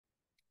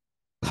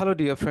Hello,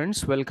 dear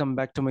friends. Welcome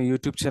back to my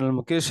YouTube channel,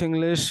 Mukesh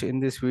English. In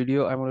this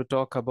video, I'm going to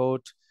talk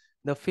about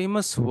the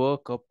famous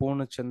work of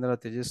Poornachandra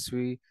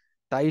Tejaswi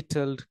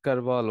titled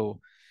Carvalho.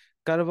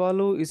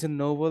 Carvalho is a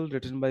novel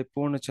written by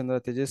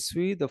Poornachandra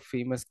Tejaswi, the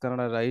famous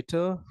Kannada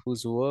writer,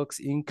 whose works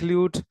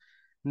include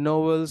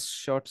novels,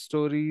 short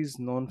stories,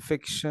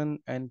 non-fiction,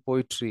 and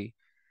poetry.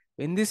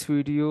 In this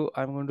video,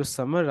 I'm going to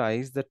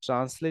summarize the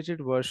translated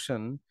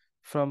version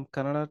from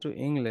Kannada to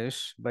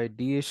English by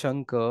D.A.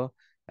 Shankar,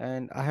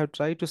 and I have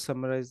tried to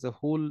summarize the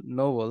whole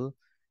novel,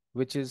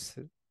 which is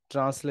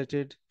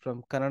translated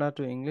from Kannada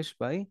to English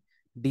by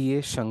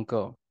D.A.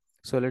 Shankar.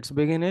 So let's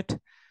begin it.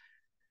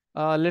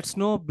 Let's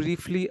know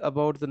briefly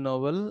about the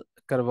novel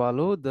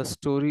Carvalho. The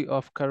story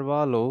of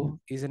Carvalho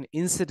is an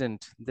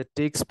incident that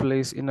takes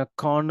place in a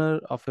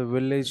corner of a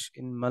village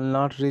in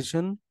Malnad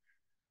region,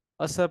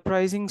 a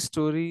surprising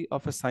story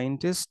of a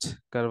scientist,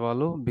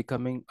 Carvalho,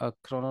 becoming a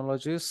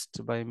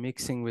chronologist by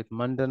mixing with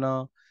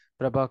Vandana,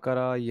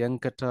 Prabhakara,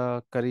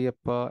 Yankata,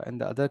 Kariyappa, and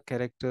the other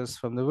characters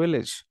from the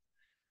village.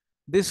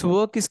 This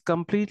work is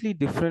completely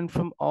different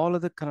from all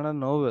other Kannada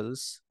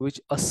novels, which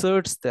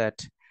asserts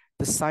that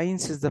the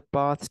science is the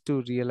path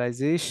to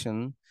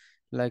realization,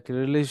 like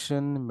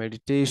religion,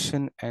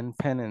 meditation, and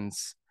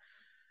penance.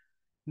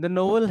 The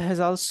novel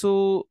has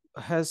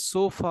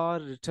so far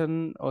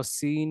written or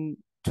seen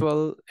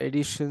 12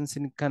 editions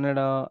in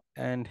Kannada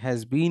and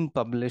has been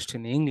published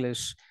in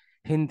English,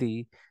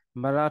 Hindi,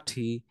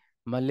 Marathi,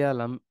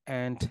 Malayalam,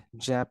 and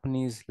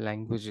Japanese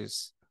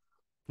languages.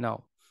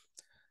 Now,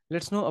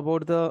 let's know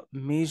about the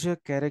major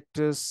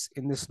characters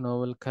in this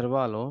novel,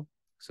 Carvalho.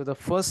 So, the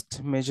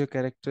first major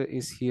character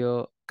is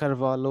here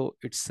Carvalho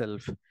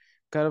itself.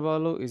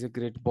 Carvalho is a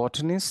great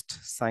botanist,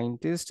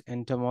 scientist,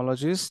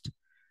 entomologist.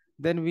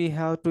 Then we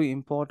have two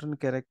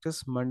important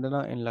characters,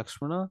 Mandana and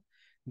Lakshmana.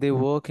 They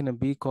work in a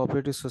bee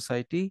cooperative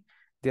society.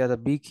 They are the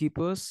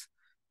beekeepers.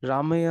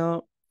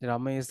 Ramaya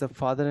is the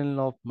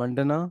father-in-law of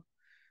Mandana.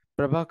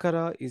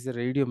 Prabhakara is a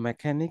radio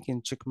mechanic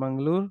in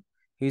Chikmagalur.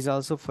 He is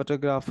also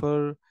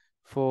photographer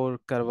for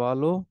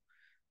Carvalho.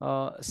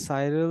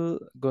 Cyril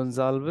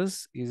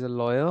Gonzalez is a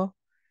lawyer.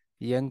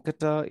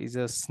 Yankata is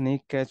a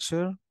snake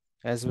catcher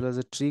as well as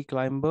a tree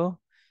climber.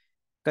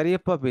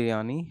 Kariyappa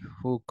Biryani,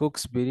 who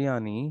cooks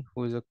biryani,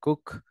 who is a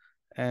cook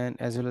and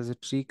as well as a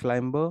tree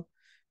climber.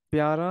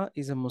 Pyara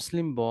is a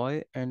Muslim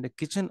boy and a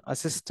kitchen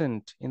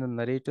assistant in the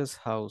narrator's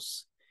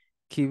house.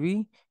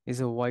 Kiwi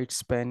is a white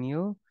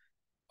spaniel,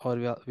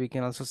 or we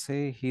can also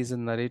say he is a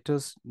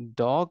narrator's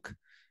dog.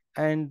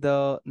 And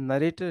the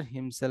narrator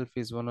himself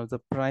is one of the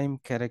prime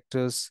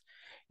characters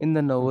in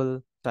the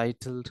novel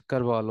titled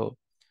Carvalho.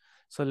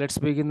 So let's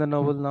begin the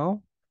novel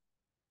now.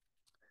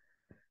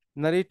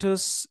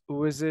 Narrator's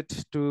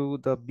visit to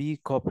the Bee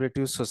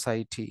Cooperative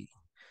Society.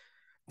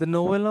 The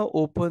novella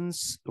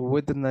opens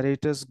with the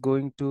narrators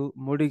going to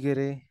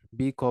Mudigere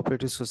Bee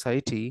Cooperative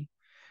Society.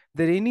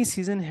 The rainy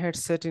season had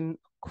set in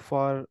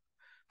for,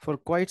 for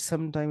quite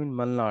some time in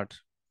Malnad.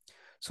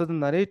 So the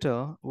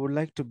narrator would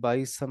like to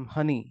buy some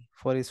honey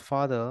for his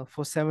father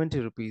for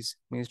 70 rupees,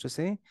 means to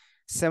say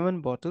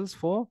 7 bottles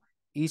for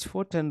each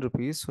for 10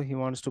 rupees. So he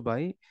wants to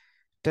buy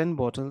 10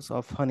 bottles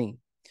of honey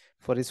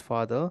for his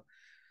father.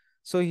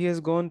 So he has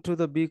gone to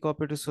the bee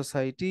cooperative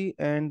society,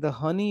 and the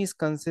honey is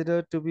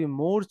considered to be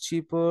more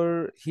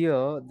cheaper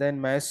here than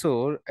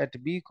Mysore.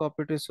 At bee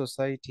cooperative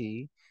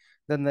society,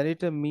 the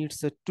narrator meets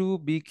the two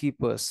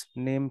beekeepers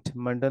named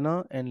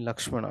Mandana and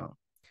Lakshmana.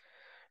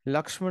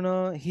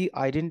 Lakshmana, he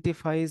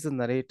identifies the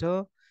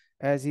narrator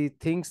as he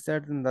thinks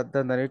that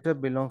the narrator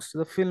belongs to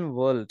the film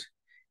world,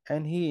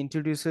 and he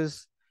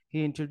introduced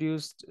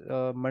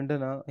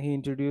Mandana, he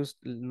introduced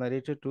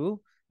narrator to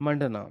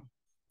Mandana.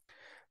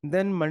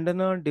 Then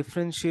Mandana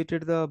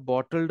differentiated the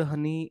bottled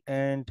honey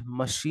and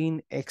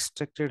machine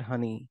extracted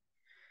honey.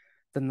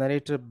 The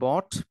narrator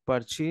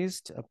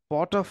purchased a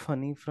pot of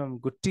honey from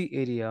Gutti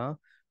area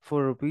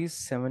for rupees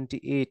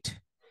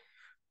 78.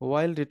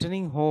 While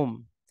returning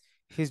home,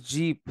 his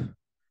jeep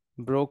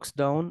broke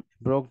down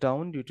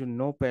due to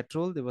no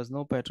petrol. There was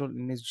no petrol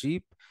in his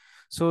jeep.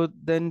 So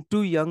then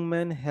two young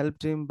men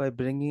helped him by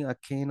bringing a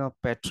can of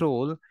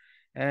petrol,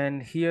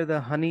 and here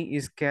the honey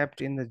is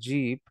kept in the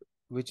jeep,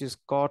 which is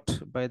caught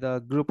by the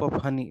group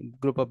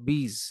of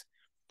bees.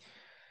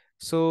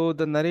 So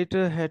the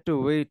narrator had to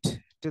wait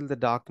till the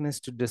darkness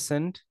to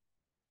descend.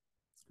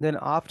 Then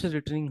after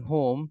returning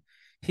home,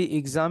 he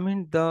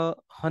examined the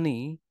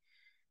honey,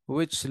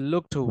 which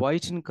looked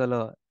white in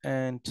color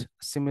and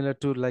similar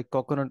to like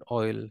coconut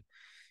oil.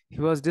 He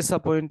was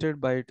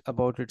disappointed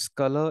about its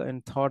color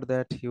and thought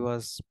that he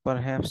was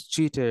perhaps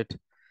cheated.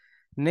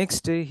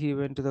 Next day, he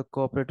went to the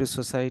cooperative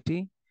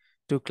society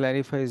to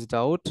clarify his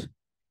doubt.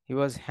 He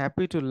was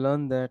happy to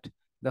learn that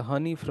the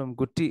honey from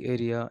Gutti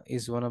area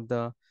is one of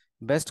the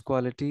best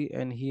quality,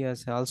 and he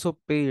has also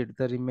paid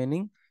the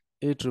remaining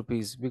 8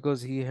 rupees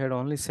because he had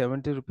only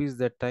 70 rupees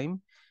that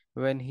time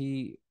when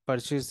he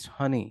purchased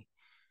honey.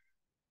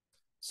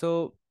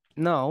 So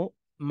now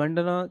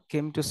Mandana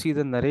came to see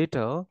the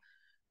narrator,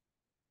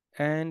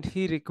 and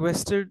he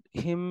requested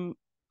him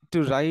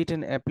to write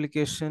an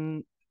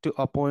application to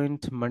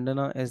appoint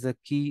Mandana as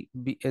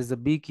as the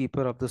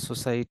beekeeper of the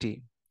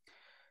society,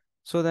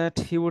 so that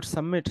he would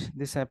submit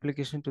this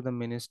application to the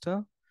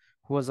minister,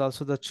 who was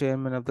also the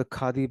chairman of the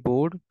Khadi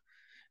board.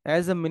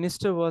 As the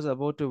minister was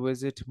about to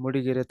visit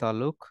Mudigere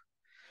Taluk,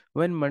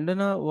 when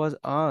Mandana was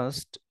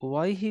asked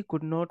why he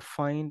could not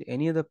find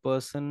any other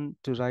person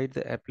to write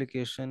the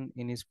application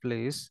in his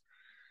place,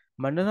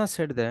 Mandana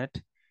said that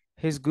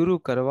his guru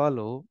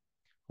Carvalho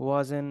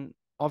was an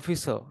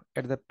officer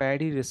at the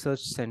Paddy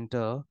Research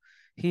Center.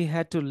 He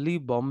had to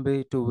leave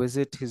Bombay to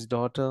visit his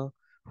daughter,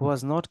 who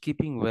was not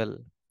keeping well.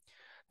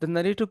 The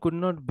narrator could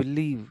not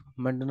believe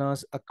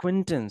Mandana's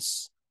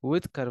acquaintance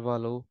with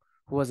Carvalho,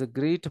 who was a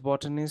great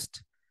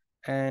botanist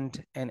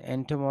and an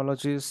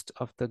entomologist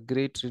of the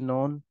great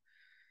renown.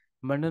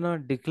 Mandana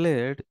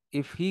declared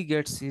if he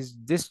gets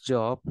this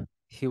job,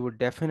 he would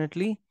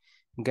definitely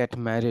get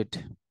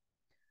married.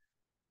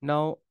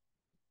 Now,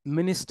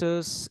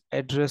 minister's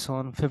address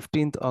on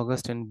 15th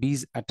August and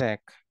bees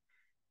attack.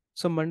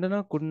 So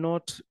Mandana could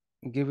not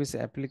give his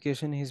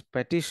application, his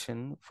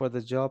petition for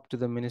the job to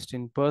the minister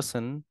in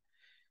person,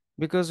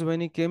 because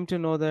when he came to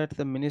know that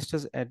the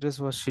minister's address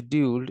was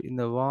scheduled in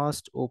the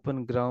vast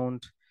open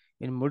ground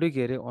in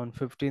Mudigere on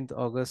 15th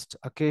August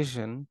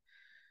occasion,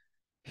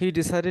 he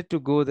decided to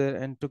go there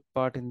and took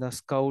part in the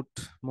scout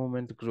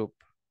movement group.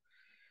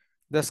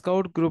 The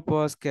scout group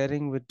was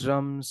carrying with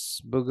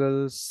drums,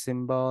 bugles,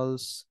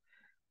 cymbals.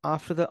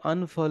 After the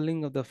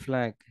unfurling of the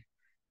flag,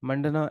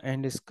 Mandana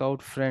and his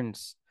scout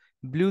friends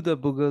blew the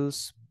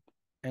bugles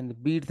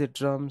and beat the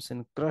drums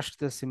and crushed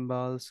the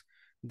cymbals.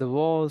 The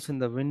walls and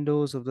the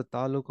windows of the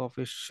taluk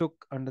office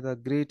shook under the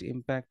great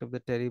impact of the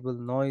terrible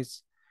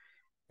noise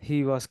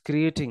he was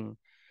creating.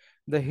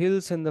 The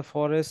hills and the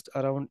forest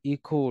around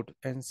echoed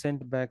and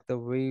sent back the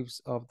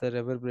waves of the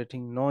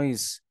reverberating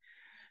noise.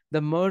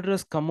 The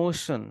murderous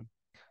commotion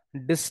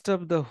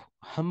disturbed the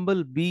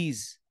humble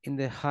bees in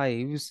their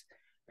hives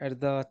at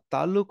the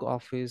taluk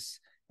office,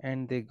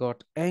 and they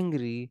got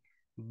angry,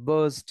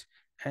 buzzed,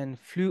 and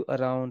flew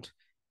around.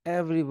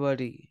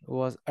 Everybody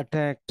was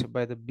attacked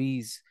by the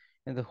bees,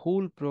 and the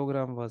whole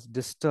program was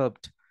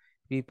disturbed.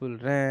 People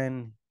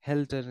ran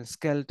helter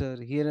skelter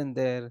here and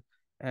there,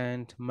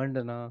 and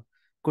Mandana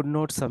could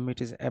not submit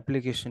his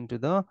application to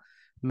the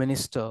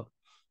minister.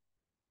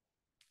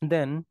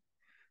 Then,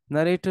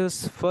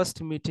 narrator's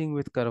first meeting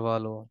with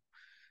Carvalho.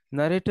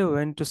 Narrator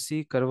went to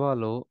see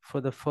Carvalho for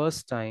the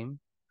first time,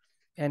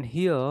 and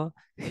here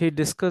he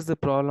discussed the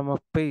problem of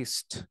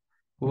pest,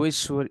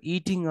 which were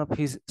eating up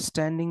his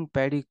standing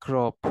paddy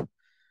crop.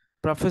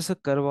 Professor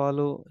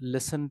Carvalho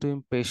listened to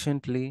him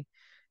patiently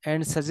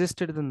and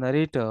suggested the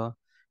narrator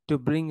to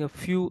bring a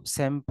few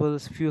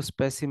samples, few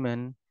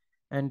specimens,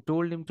 and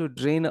told him to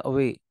drain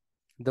away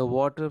the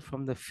water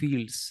from the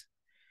fields.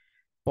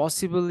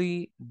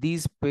 Possibly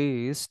these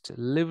pests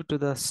live to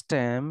the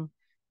stem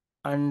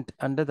and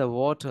under the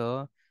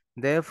water,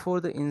 therefore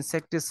the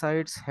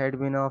insecticides had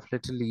been of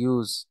little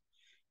use.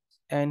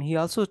 And he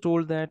also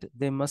told that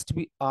they must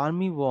be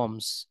army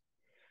worms.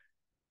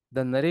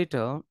 The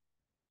narrator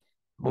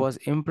was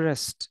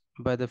impressed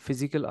by the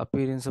physical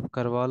appearance of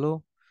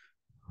Carvalho,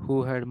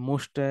 who had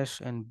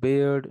mustache and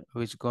beard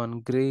which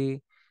gone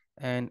grey,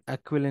 and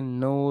aquiline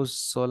nose,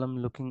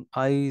 solemn looking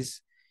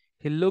eyes.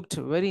 He looked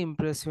very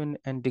impressive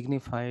and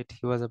dignified.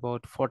 He was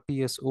about 40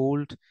 years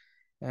old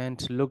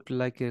and looked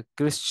like a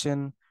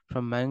Christian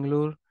from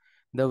Bangalore.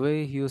 The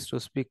way he used to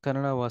speak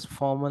Kannada was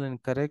formal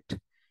and correct.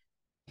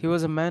 He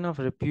was a man of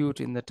repute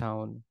in the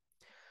town.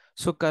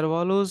 So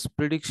Carvalho's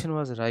prediction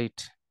was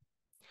right.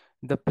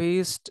 The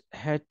paste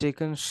had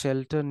taken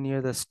shelter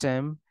near the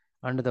stem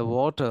under the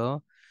water.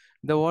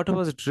 The water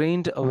was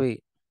drained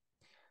away.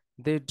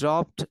 They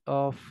dropped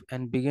off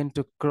and began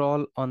to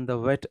crawl on the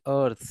wet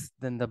earth.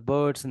 Then the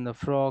birds and the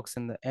frogs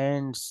and the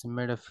ants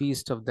made a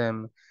feast of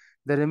them.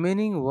 The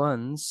remaining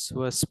ones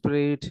were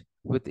sprayed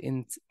with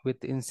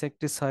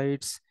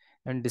insecticides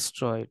and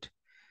destroyed.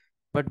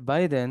 But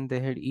by then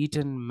they had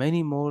eaten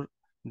many more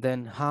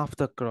than half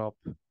the crop.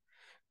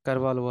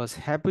 Carvalho was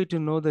happy to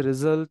know the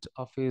result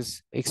of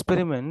his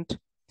experiment.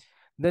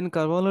 Then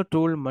Carvalho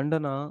told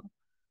Mandana,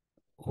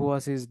 who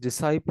was his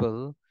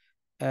disciple,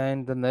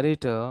 and the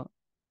narrator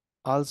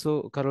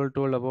also Carol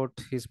told about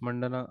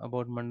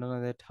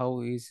Mandana that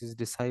how he is his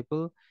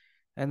disciple,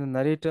 and the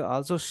narrator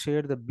also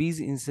shared the bees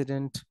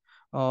incident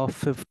of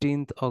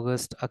 15th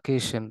August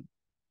occasion.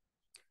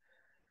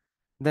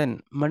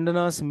 Then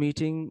Mandana's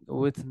meeting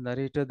with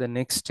narrator the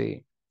next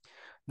day.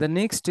 The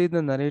next day,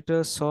 the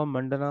narrator saw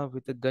Mandana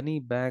with a gunny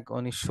bag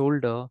on his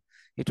shoulder.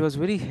 It was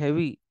very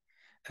heavy.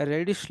 A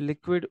reddish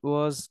liquid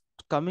was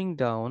coming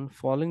down,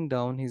 falling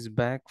down his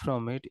back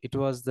from it. It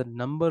was the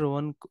number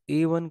one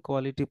A1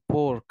 quality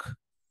pork,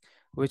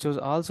 which was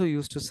also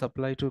used to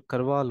supply to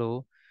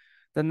Carvalho.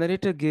 The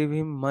narrator gave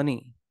him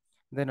money,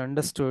 then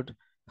understood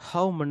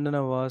how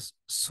Mandana was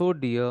so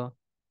dear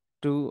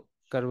to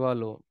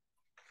Carvalho.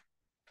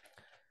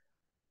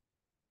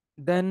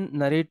 Then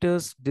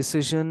narrator's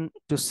decision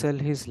to sell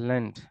his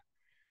land.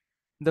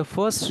 The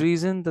first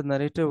reason the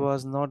narrator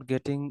was not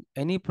getting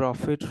any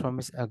profit from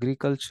his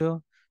agriculture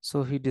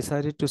So he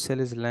decided to sell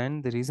his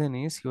land. The reason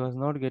is he was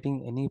not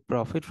getting any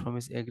profit from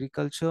his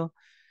agriculture.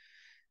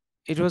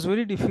 It was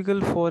very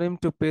difficult for him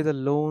to pay the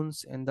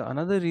loans, and the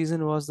another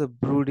reason was the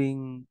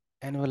brooding,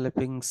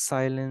 enveloping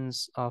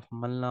silence of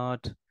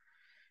Malnad.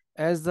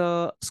 As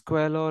the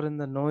squalor and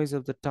the noise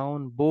of the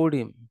town bored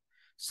him,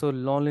 so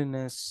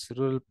loneliness,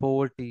 rural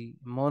poverty,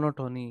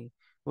 monotony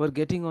were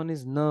getting on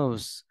his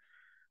nerves.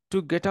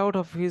 To get out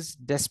of his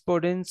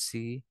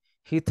despondency,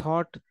 he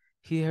thought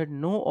he had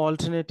no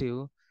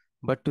alternative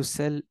but to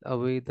sell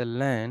away the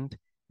land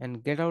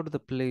and get out of the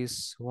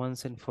place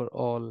once and for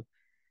all.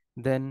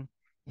 Then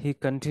he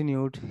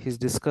continued his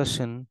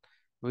discussion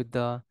with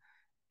the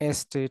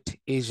estate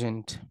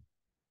agent.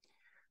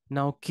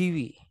 Now,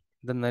 Kiwi,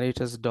 the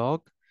narrator's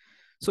dog.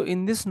 So,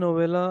 in this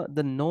novella,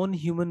 the non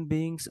human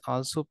beings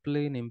also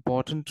play an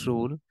important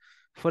role.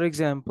 For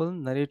example,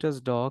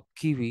 narrator's dog,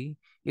 Kiwi,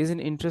 is an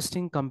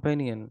interesting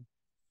companion.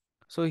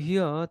 So,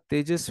 here,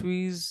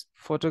 Tejaswi's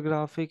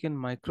photographic and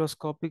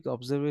microscopic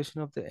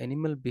observation of the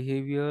animal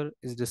behavior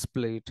is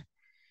displayed.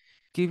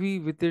 Kiwi,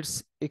 with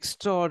its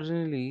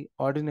extraordinarily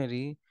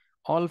ordinary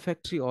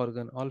olfactory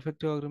organ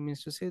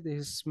means to say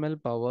his smell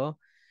power,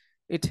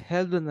 it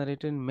helped the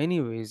narrator in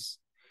many ways.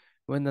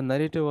 When the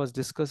narrator was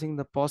discussing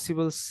the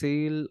possible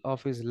sale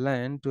of his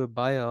land to a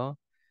buyer,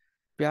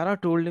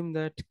 Pyara told him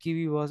that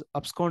Kiwi was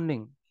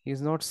absconding. He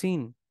is not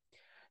seen.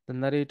 The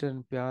narrator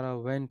and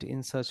Pyara went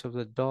in search of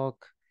the dog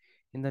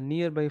in the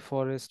nearby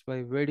forest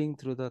by wading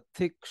through the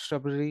thick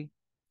shrubbery.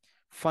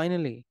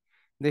 Finally,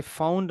 they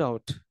found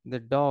out the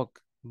dog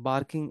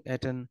barking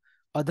at an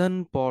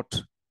adhan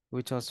pot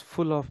which was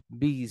full of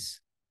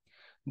bees.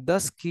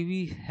 Thus,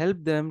 Kiwi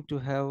helped them to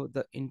have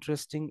the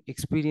interesting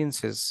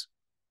experiences.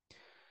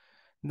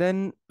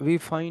 Then we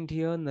find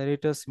here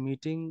narrator's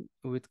meeting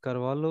with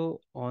Carvalho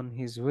on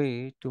his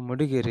way to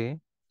Mudigere.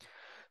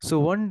 So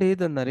one day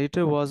the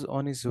narrator was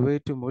on his way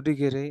to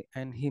Mudigere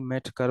and he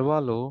met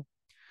Carvalho.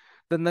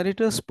 The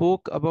narrator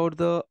spoke about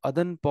the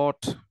Adan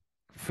pot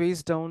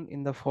face down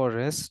in the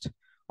forest,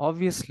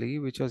 obviously,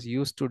 which was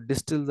used to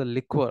distill the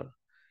liquor,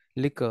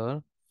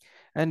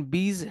 and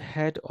bees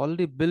had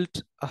already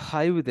built a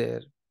hive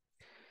there.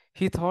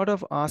 He thought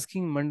of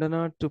asking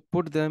Mandana to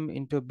put them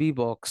into a bee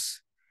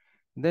box.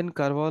 Then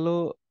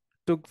Carvalho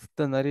took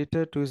the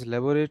narrator to his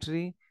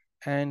laboratory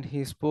and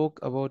he spoke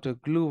about a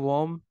glue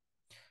worm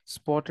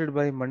spotted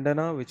by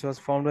Mandana, which was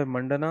found by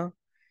Mandana.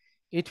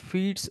 It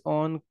feeds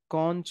on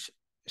conch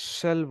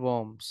shell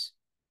worms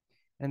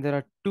and there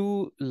are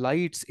two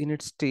lights in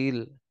its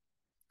tail.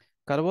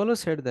 Carvalho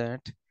said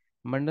that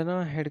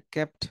Mandana had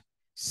kept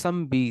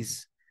some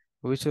bees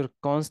which were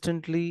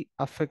constantly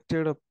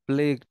affected or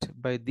plagued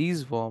by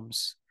these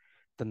worms.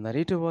 The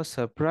narrator was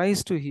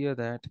surprised to hear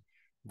that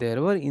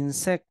there were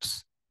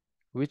insects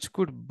which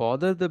could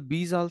bother the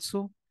bees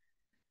also.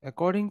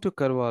 According to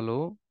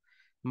Carvalho,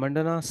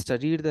 Mandana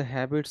studied the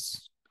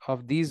habits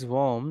of these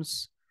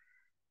worms.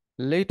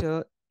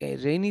 Later, a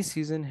rainy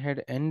season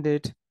had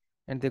ended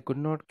and they could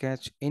not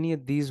catch any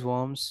of these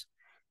worms.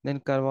 Then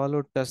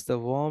Carvalho touched the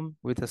worm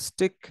with a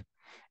stick,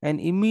 and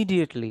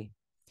immediately,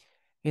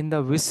 in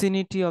the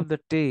vicinity of the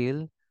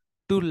tail,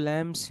 two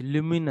lamps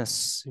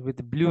luminous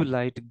with blue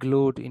light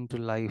glowed into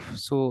life.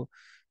 So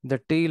the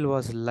tail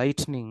was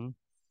lightning.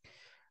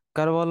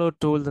 Carvalho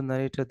told the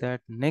narrator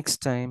that next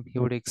time he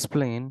would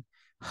explain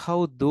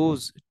how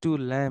those two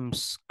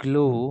lamps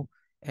glow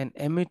and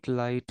emit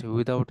light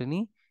without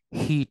any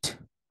heat.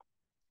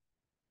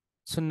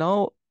 So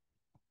now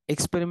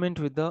experiment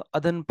with the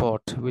Adan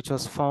pot, which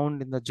was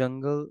found in the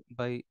jungle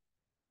by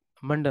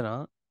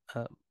Mandana.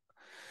 Uh,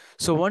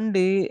 so one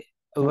day,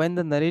 when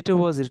the narrator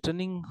was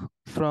returning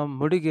from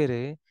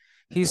Mudigere,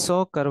 he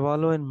saw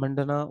Carvalho and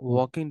Mandana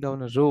walking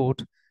down a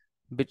road,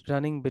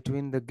 running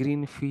between the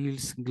green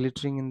fields,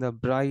 glittering in the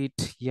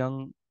bright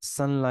young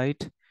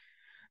sunlight.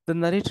 The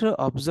narrator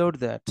observed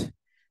that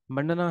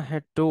Vandana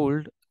had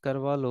told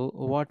Carvalho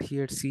what he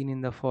had seen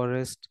in the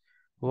forest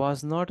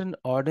was not an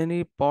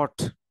ordinary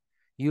pot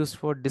used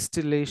for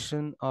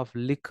distillation of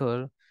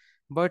liquor,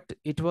 but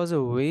it was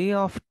a way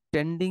of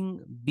tending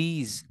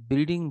bees,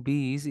 breeding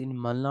bees in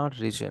Malnad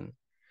region.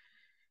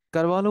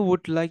 Carvalho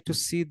would like to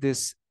see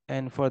this,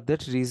 and for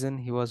that reason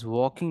he was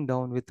walking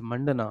down with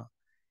Mandana.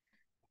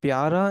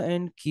 Pyara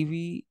and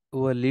Kiwi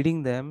were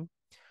leading them.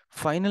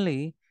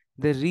 Finally,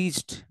 they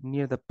reached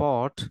near the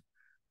pot.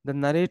 The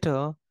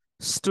narrator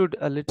stood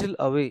a little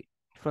away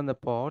from the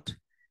pot.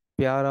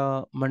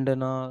 Pyara,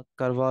 Mandana,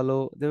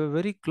 Carvalho, they were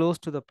very close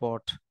to the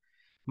pot.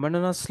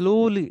 Mandana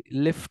slowly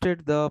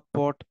lifted the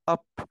pot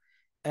up.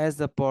 As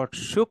the pot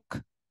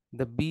shook,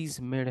 the bees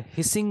made a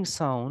hissing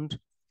sound.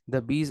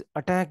 The bees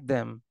attacked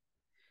them.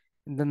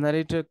 The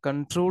narrator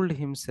controlled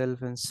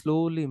himself and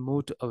slowly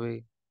moved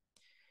away.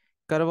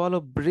 Carvalho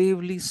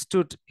bravely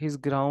stood his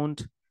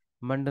ground.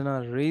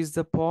 Mandana raised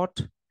the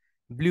pot,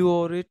 blew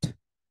over it.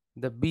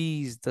 The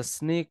bees, the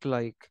snake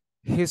like,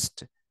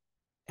 hissed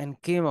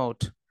and came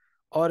out.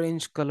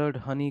 Orange colored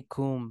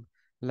honeycomb,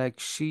 like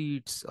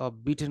sheets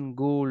of beaten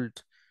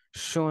gold,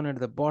 shone at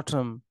the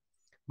bottom.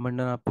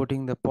 Mandana,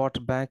 putting the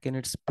pot back in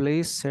its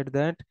place, said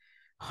that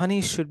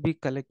honey should be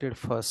collected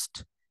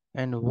first,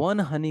 and one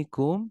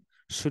honeycomb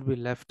should be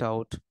left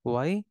out.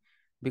 Why?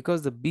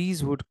 Because the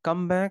bees would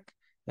come back,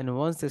 and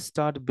once they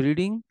start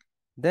breeding,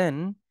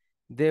 then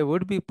they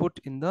would be put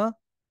in the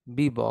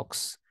bee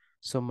box.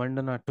 So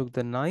Mandana took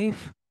the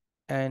knife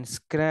and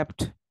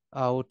scraped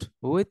out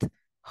with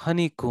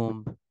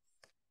honeycomb.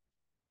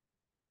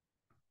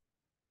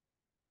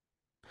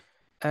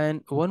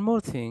 And one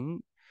more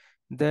thing,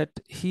 that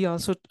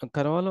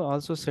Carvalho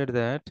also said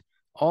that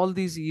all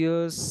these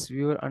years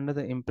we were under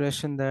the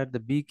impression that the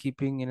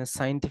beekeeping in a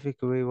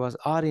scientific way was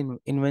our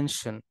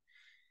invention.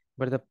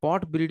 But the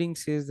pot breeding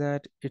says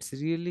that it's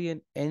really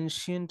an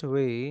ancient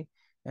way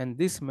and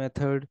this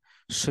method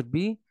should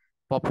be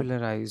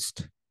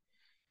popularized.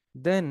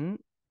 Then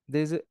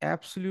there's an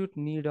absolute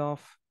need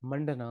of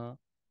Mandana,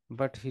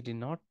 but he did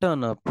not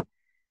turn up.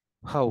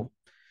 How?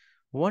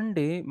 One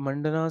day,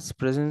 Mandana's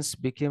presence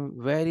became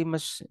very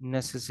much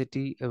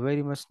necessity, a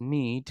very much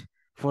need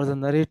for the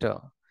narrator.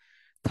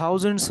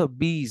 Thousands of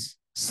bees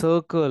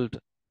circled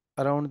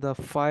around the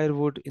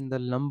firewood in the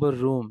lumber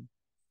room.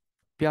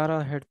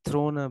 Pyara had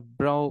thrown a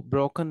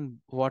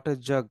broken water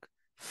jug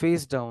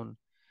face down.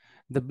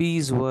 The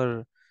bees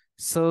were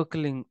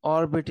circling,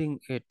 orbiting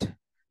it.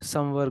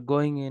 Some were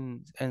going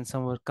in and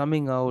some were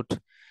coming out.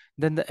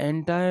 Then the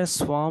entire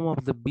swarm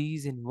of the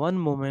bees in one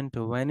moment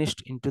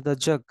vanished into the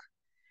jug.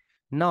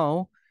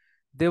 Now,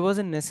 there was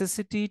a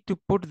necessity to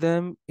put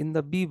them in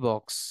the bee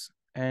box,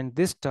 and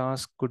this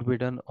task could be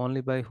done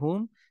only by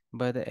whom?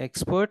 By the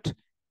expert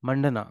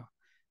Mandana.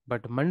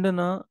 But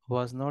Mandana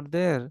was not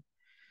there.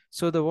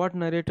 So the what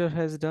narrator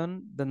has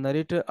done? The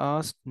narrator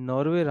asked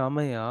Norway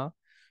Ramaya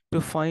to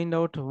find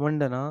out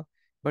Mandana,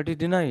 but he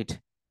denied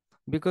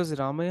because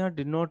Ramaya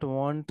did not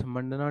want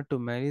Mandana to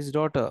marry his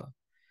daughter.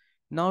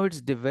 Now it's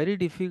very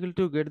difficult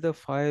to get the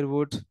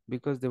firewood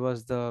because there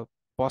was the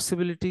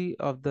possibility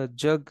of the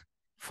jug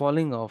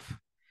falling off.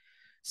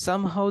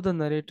 Somehow the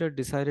narrator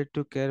decided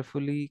to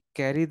carefully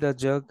carry the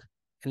jug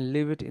and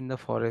leave it in the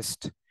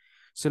forest.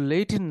 So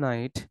late in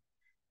night,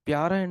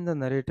 Pyara and the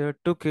narrator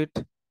took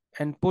it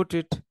and put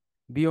it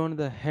beyond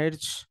the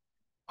hedge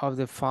of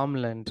the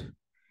farmland.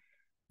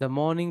 The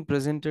morning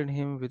presented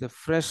him with a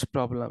fresh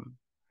problem.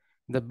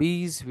 The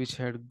bees, which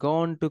had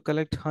gone to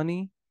collect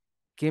honey,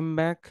 came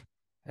back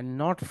and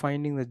not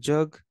finding the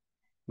jug,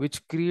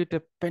 which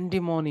created a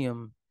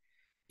pandemonium.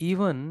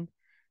 Even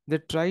they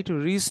tried to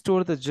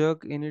restore the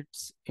jug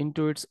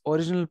into its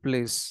original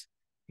place.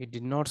 It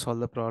did not solve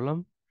the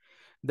problem.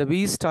 The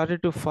bees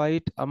started to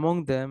fight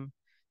among them.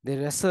 They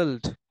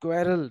wrestled,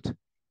 quarreled,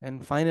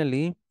 and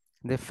finally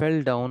they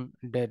fell down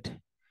dead.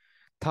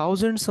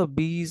 Thousands of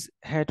bees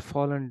had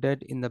fallen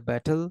dead in the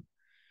battle.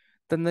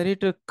 The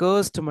narrator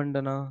cursed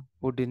Mandana,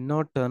 who did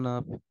not turn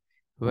up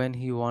when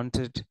he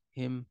wanted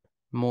him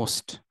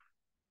most.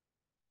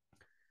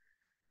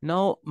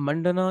 Now,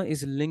 Mandana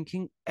is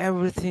linking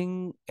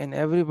everything and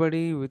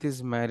everybody with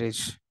his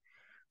marriage.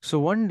 So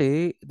one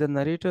day, the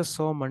narrator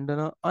saw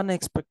Mandana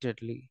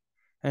unexpectedly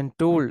and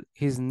told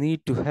his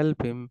need to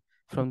help him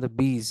from the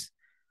bees.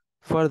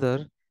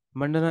 Further,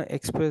 Mandana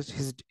expressed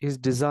his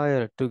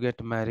desire to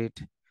get married.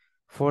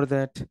 For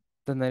that,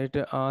 the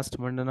narrator asked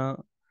Mandana,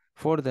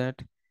 for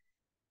that,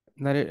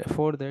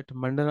 for that,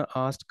 Mandana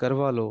asked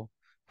Carvalho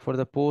for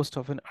the post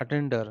of an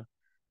attender,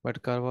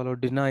 but Carvalho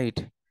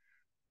denied.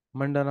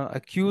 Mandana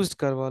accused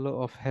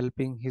Carvalho of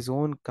helping his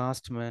own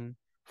casteman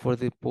for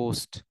this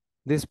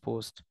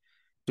post.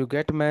 To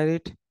get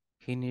married,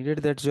 he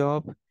needed that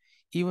job.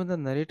 Even the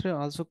narrator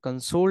also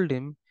consoled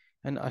him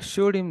and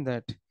assured him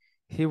that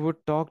he would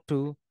talk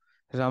to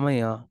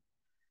Ramaya.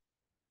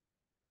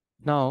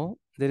 Now,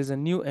 there is a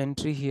new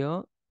entry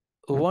here.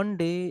 One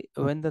day,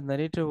 when the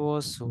narrator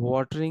was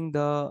watering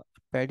the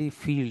paddy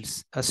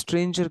fields, a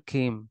stranger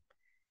came.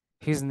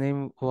 His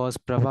name was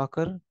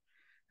Prabhakar,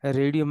 a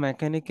radio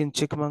mechanic in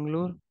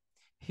Chikmagalur.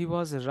 He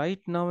was right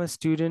now a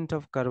student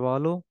of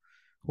Carvalho,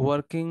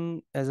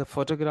 working as a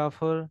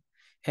photographer,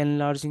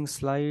 enlarging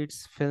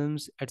slides,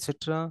 films,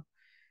 etc.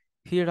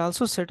 He had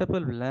also set up a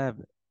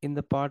lab in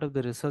the part of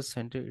the research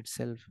center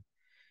itself.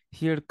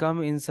 He had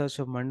come in search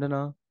of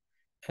Mandana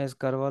as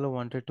Carvalho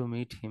wanted to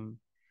meet him.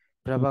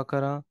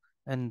 Prabhakara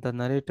and the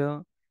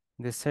narrator,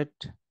 they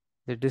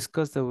they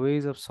discussed the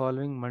ways of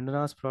solving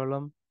Mandana's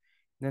problem.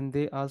 Then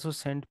they also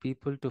sent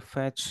people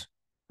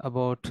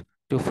about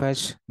to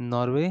fetch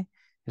Norway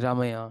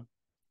Ramaya.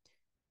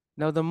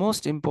 Now the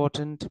most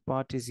important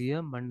part is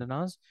here,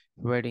 Mandana's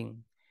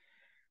wedding.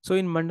 So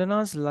in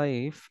Mandana's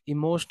life,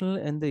 emotional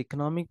and the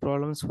economic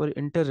problems were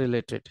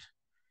interrelated.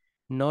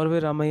 Norway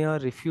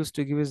Ramaya refused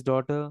to give his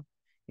daughter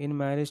in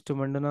marriage to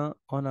Mandana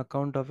on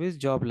account of his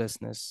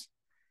joblessness.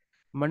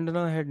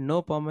 Mandana had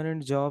no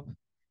permanent job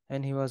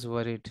and he was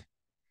worried.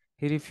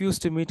 He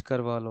refused to meet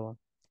Carvalho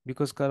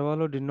because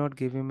Carvalho did not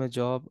give him a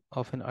job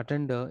of an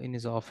attender in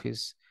his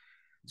office.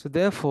 So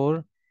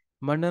therefore,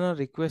 Mandana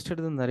requested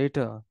the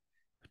narrator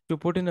to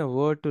put in a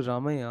word to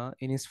Ramaya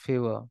in his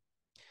favor.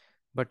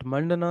 But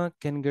Mandana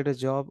can get a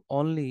job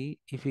only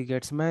if he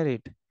gets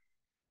married.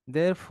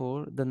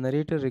 Therefore, the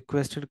narrator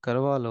requested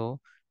Carvalho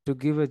to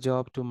give a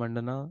job to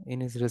Mandana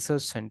in his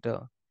research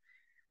center,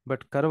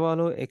 but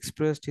Carvalho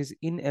expressed his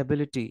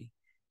inability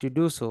to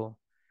do so.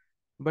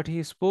 But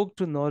he spoke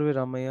to Norway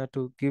Ramaya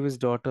to give his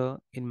daughter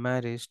in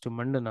marriage to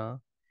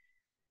Mandana.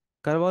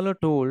 Carvalho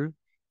told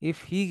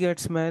if he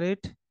gets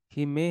married,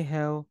 he may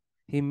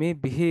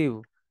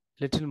behave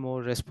little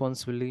more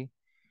responsibly.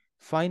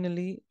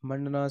 Finally,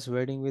 Mandana's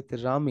wedding with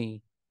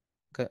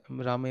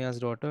Ramaya's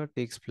daughter,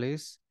 takes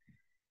place.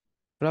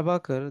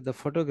 Prabhakar, the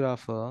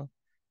photographer,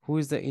 who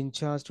is the in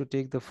charge to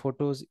take the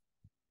photos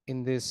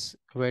in this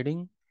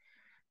wedding,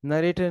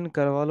 narrator and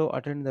Carvalho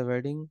attend the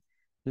wedding.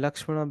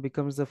 Lakshmana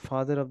becomes the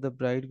father of the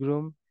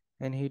bridegroom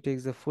and he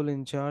takes the full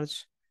in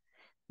charge.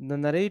 The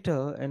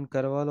narrator and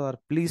Carvalho are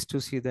pleased to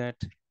see that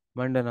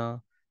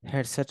Mandana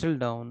had settled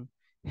down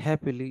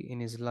happily in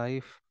his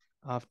life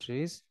after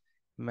his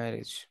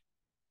marriage.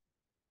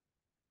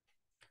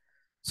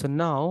 So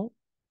now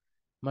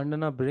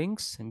Mandana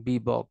brings B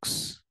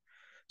box.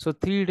 So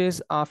 3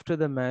 days after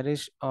the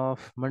marriage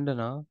of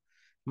Mandana,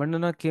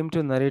 Mandana came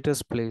to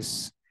narrator's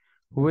place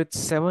with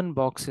 7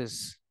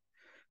 boxes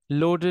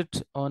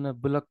loaded on a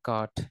bullock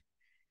cart.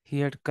 He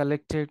had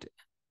collected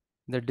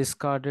the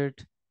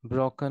discarded,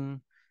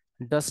 broken,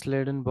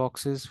 dust-laden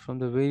boxes from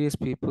the various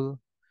people,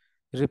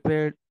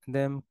 repaired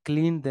them,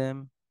 cleaned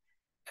them,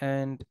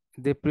 and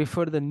they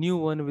preferred the new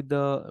one with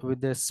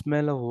the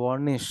smell of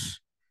varnish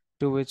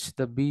to which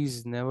the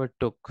bees never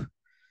took.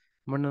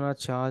 Mandana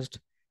charged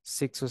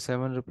 6 or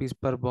 7 rupees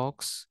per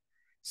box,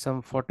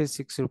 some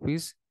 46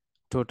 rupees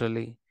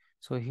totally.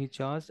 So he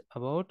charged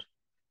about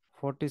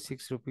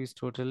 46 rupees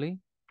totally.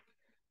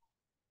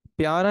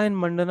 Pyara and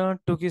Mandana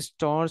took his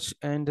torch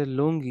and a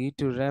lungi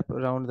to wrap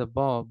around the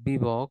bee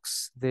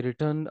box. They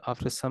returned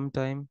after some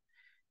time.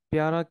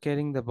 Pyara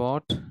carrying the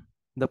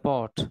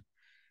pot.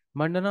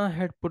 Mandana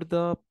had put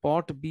the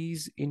pot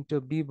bees into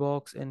a bee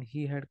box and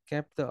he had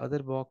kept the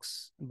other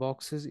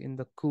boxes in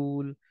the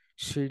cool,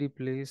 shady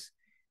place,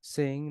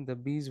 saying the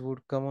bees would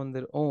come on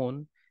their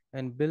own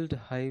and build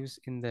hives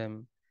in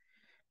them.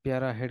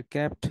 Pyara had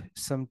kept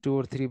some 2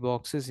 or 3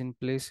 boxes in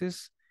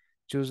places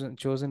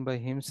chosen by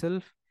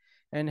himself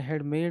and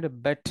had made a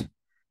bet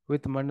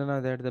with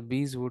Mandana that the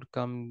bees would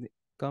come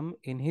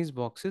in his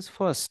boxes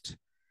first.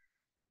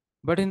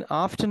 But in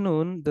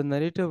afternoon, the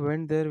narrator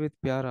went there with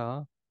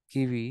Pyara,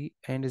 Kiwi,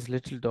 and his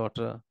little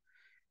daughter.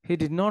 He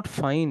did not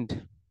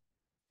find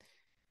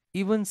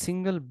even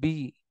single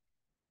bee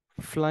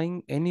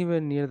flying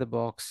anywhere near the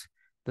box.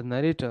 The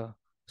narrator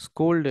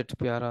scolded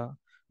Pyara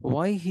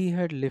why he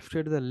had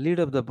lifted the lid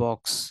of the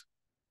box.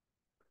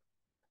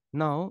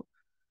 Now,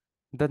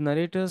 the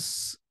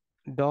narrator's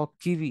dog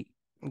Kiwi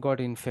got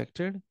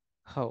infected.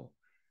 How?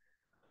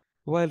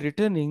 While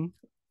returning,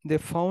 they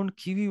found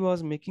Kiwi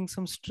was making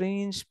some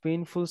strange,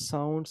 painful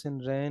sounds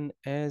and ran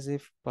as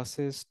if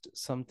possessed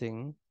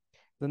something.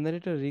 The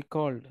narrator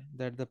recalled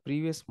that the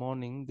previous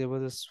morning there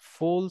was a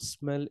foul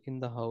smell in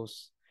the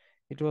house.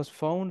 It was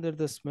found that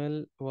the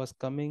smell was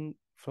coming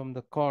from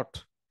the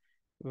cot,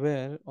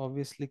 where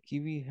obviously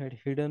Kiwi had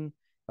hidden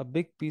a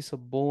big piece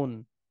of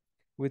bone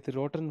with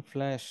rotten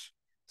flesh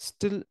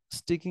still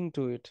sticking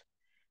to it.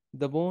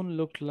 The bone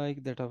looked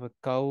like that of a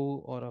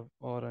cow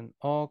or an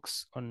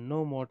ox, and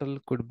no mortal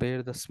could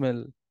bear the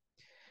smell.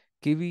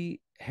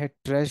 Kiwi had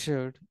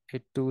treasured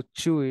it to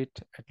chew it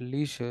at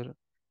leisure,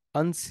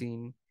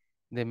 unseen.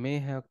 They may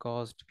have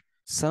caused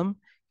some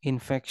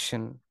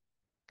infection.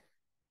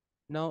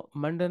 Now,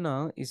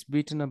 Mandana is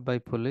beaten up by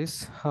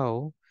police.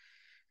 How?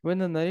 When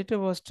the narrator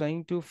was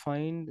trying to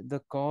find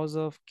the cause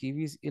of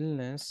Kiwi's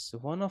illness,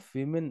 one of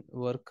women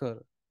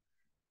worker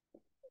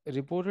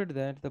reported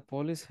that the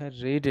police had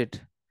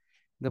raided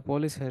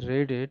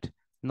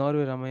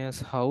Norway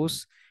Ramaya's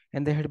house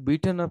and they had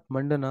beaten up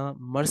Mandana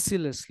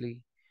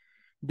mercilessly.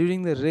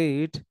 During the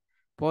raid,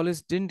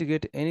 police didn't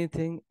get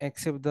anything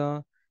except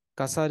the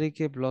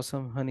Kasarike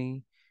blossom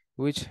honey,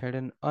 which had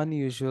an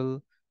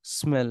unusual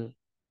smell.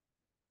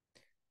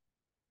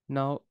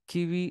 Now,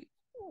 Kiwi,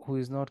 who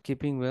is not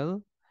keeping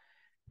well,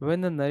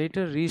 when the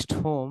narrator reached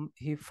home,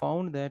 he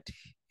found that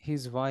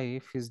his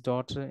wife, his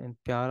daughter, and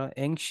Pyara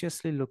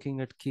anxiously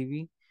looking at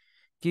Kiwi.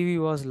 Kiwi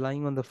was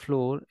lying on the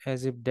floor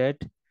as if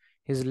dead,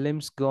 his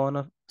limbs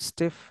gone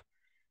stiff.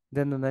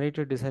 Then the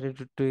narrator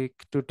decided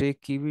to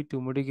take Kiwi to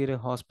Mudigere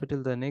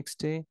hospital the next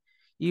day.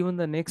 Even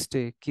the next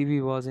day,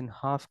 Kiwi was in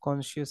half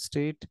conscious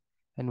state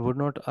and would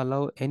not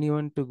allow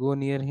anyone to go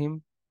near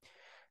him.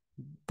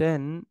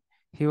 Then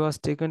he was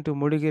taken to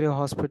Mudigere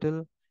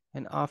hospital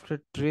and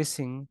after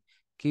tracing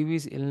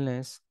Kiwi's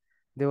illness,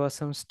 there was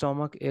some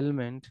stomach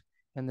ailment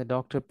and the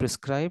doctor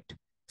prescribed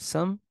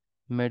some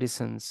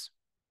medicines.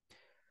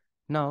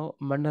 Now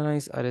Mandana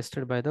is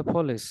arrested by the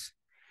police.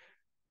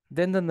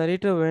 Then the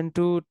narrator went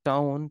to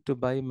town to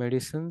buy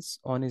medicines.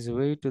 On his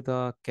way to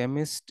the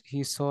chemist,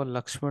 he saw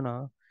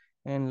Lakshmana,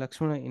 and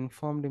Lakshmana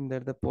informed him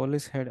that the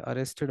police had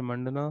arrested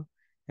Mandana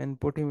and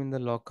put him in the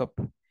lockup.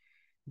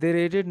 They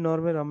raided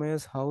Norway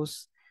Ramaya's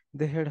house.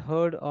 They had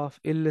heard of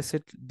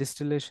illicit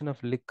distillation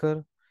of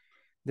liquor.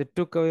 They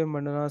took away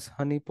Mandana's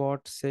honey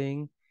pot,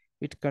 saying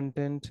it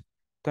contained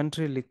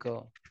country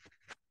liquor.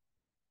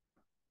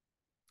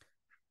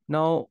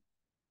 Now,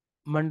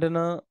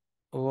 Mandana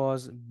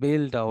was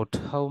bailed out.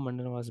 How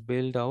Mandana was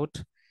bailed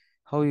out?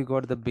 How he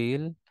got the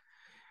bail?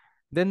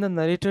 Then the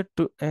narrator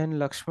and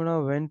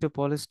Lakshmana went to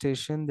police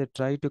station. They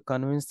tried to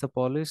convince the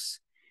police.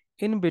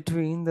 In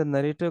between, the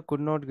narrator could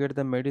not get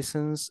the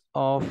medicines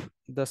of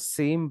the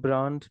same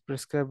brand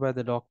prescribed by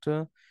the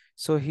doctor.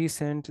 So he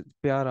sent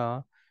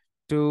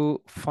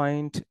to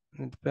find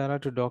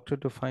Pyara to doctor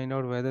to find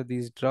out whether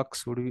these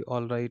drugs would be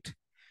all right.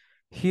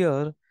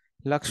 Here,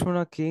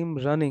 Lakshmana came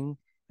running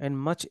and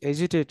much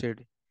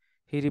agitated.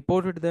 He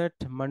reported that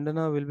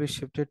Mandana will be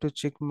shifted to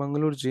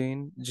Chikmagalur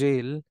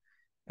jail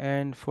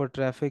and for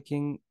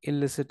trafficking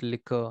illicit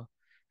liquor,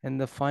 and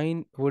the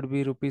fine would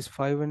be rupees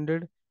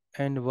 500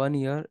 and 1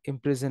 year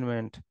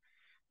imprisonment.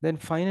 Then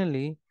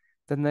finally,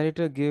 the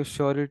narrator gave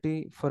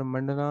surety for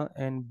Mandana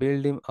and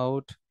bailed him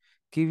out.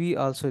 Kiwi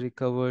also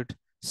recovered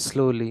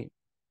slowly.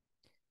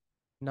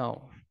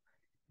 Now,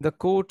 the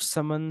court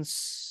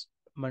summons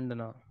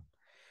Mandana.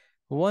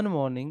 One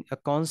morning, a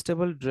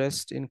constable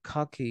dressed in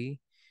khaki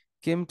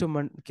came to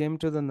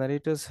the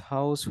narrator's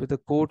house with a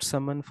court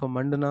summon for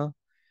Mandana.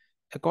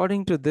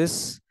 According to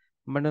this,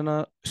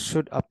 Mandana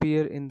should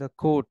appear in the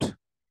court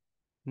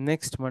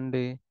next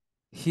Monday.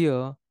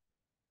 Here,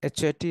 a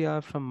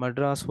Chettiar from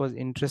Madras was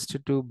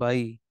interested to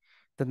buy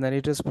the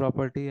narrator's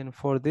property, and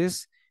for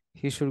this,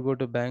 he should go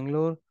to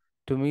Bangalore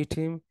to meet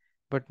him.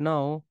 But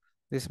now,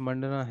 this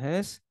Mandana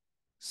has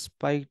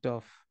spiked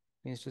off.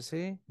 Means to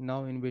say,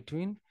 now in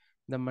between,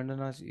 the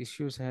Mandana's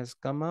issues has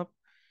come up.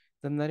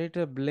 The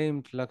narrator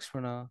blamed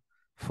Lakshmana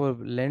for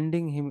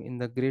landing him in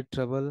the great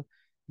trouble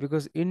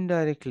because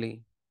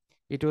indirectly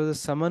it was a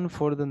summon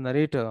for the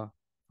narrator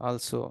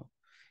also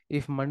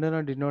if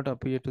Mandana did not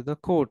appear to the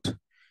court.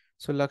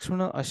 So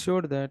Lakshmana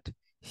assured that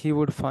he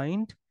would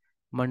find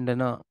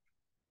Mandana.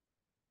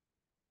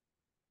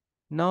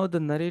 Now the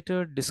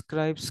narrator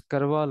describes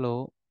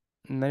Carvalho.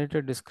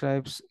 Narrator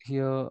describes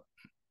here.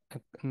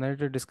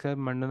 Narrator describes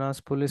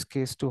Mandana's police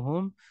case to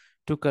whom?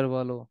 To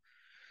Carvalho.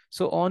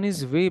 So on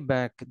his way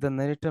back, the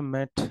narrator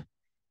met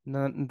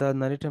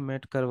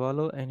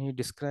Carvalho and he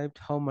described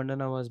how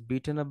Mandana was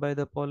beaten up by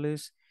the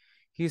police.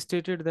 He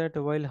stated that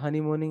while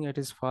honeymooning at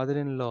his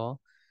father-in-law,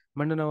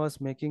 Mandana was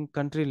making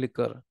country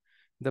liquor.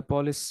 The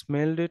police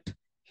smelled it.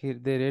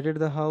 They raided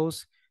the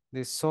house.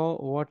 They saw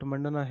what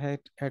Mandana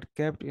had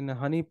kept in a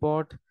honey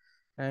pot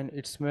and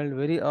it smelled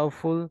very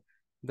awful.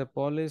 The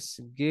police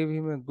gave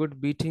him a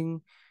good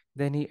beating.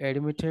 Then he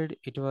admitted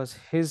it was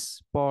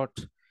his pot.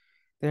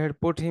 They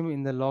had put him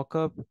in the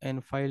lockup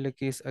and filed a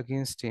case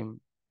against him.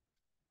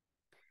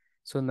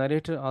 So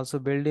narrator also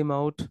bailed him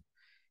out.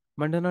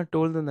 Mandana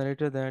told the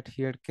narrator that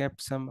he had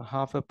kept some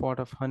half a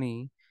pot of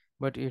honey,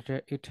 but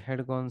it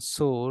had gone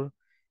sour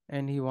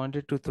and he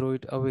wanted to throw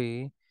it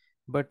away.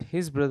 But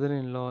his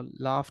brother-in-law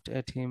laughed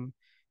at him,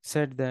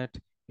 said that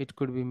it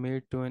could be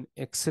made to an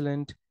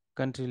excellent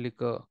country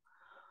liquor.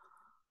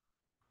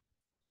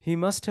 He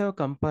must have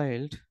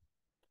compiled.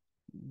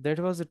 That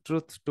was the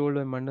truth told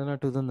by Mandana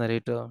to the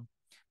narrator.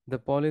 The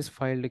police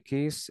filed a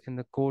case and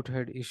the court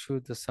had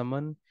issued the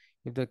summon.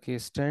 If the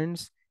case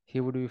stands,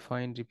 he would be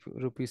fined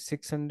rupees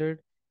 600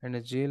 and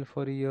a jail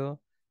for a year.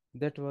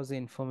 That was the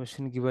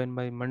information given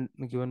by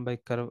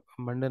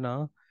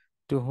Mandana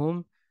to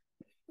whom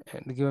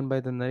given by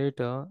the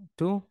narrator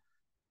to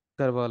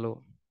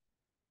Carvalho.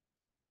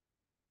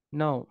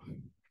 Now,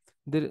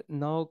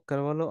 now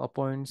Carvalho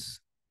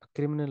appoints a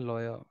criminal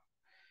lawyer.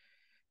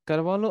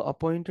 Carvalho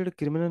appointed a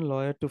criminal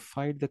lawyer to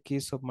fight the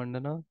case of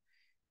Mandana.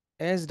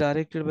 As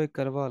directed by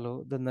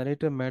Carvalho, the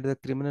narrator met the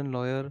criminal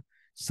lawyer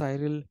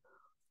Cyril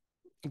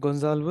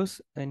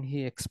Gonzalez and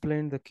he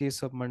explained the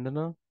case of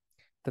Mandana.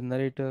 The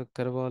narrator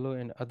Carvalho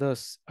and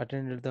others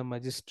attended the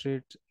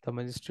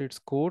magistrate's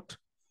court.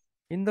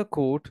 In the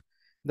court,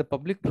 the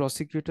public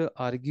prosecutor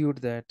argued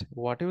that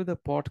whatever the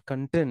pot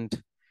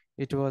content,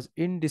 it was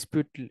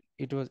indisputably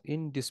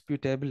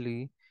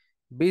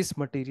base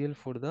material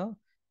for the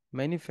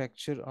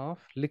manufacture of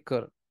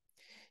liquor.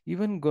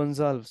 Even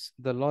Gonzalez,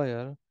 the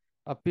lawyer,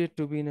 appeared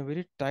to be in a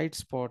very tight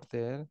spot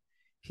there.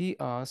 He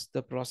asked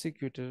the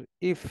prosecutor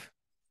if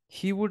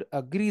he would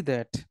agree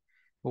that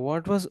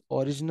what was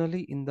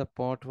originally in the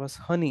pot was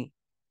honey.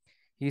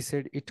 He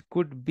said it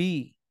could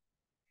be,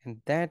 and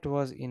that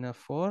was enough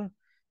for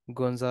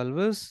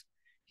Gonzalez.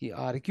 He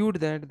argued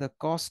that the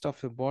cost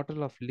of a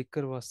bottle of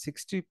liquor was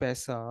 60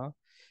 paisa,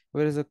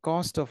 whereas the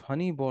cost of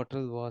honey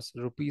bottle was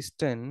rupees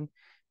 10.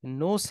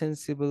 No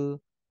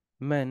sensible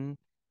man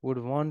would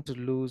want to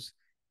lose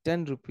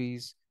 10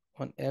 rupees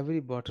on every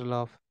bottle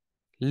of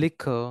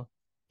liquor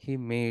he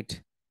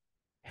made.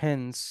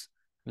 Hence,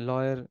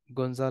 lawyer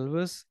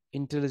Gonzalez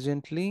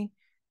intelligently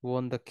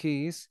won the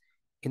case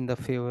in the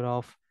favor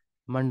of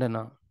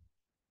Mandana.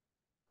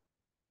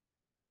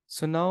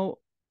 So now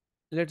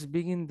let's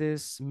begin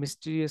this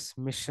mysterious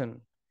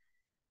mission.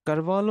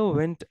 Carvalho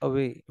went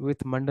away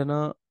with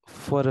Mandana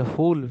for a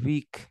whole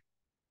week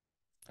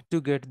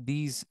to get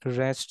these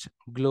wretched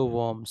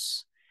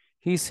glowworms.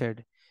 He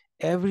said,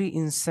 every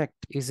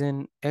insect is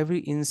an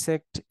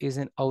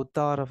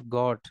avatar of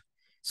God.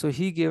 So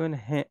he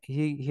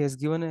has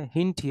given a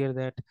hint here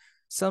that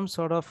some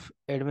sort of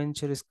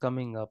adventure is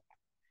coming up.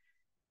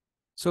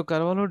 So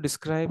Carvalho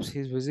describes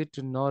his visit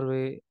to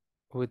Norway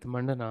with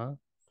Mandana.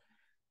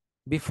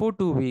 Before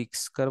 2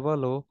 weeks,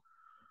 Carvalho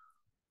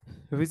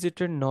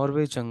visited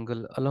Norway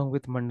jungle along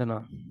with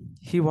Mandana.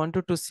 He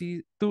wanted to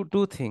see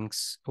two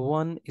things.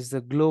 One is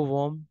the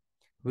glowworm,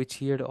 which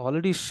he had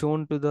already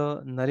shown to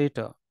the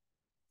narrator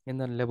in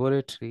the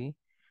laboratory.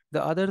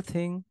 The other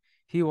thing,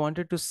 he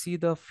wanted to see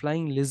the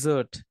flying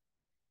lizard.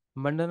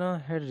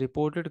 Vandana had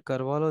reported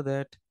Carvalho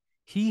that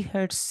he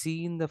had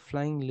seen the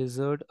flying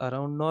lizard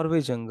around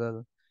Norway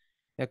jungle.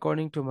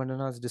 According to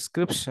Vandana's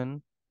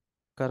description,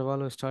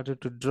 Carvalho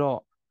started to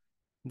draw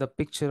the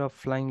picture of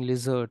flying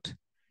lizard.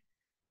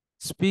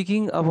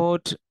 Speaking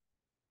about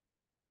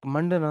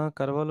Mandana,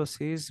 Carvalho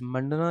says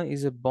Mandana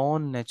is a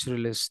born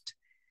naturalist.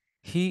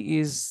 He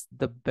is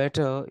the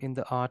better in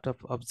the art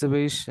of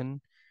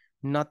observation.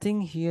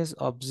 Nothing he has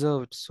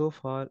observed so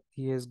far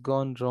he has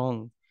gone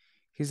wrong.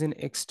 He's an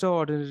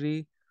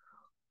extraordinary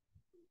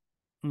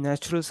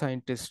natural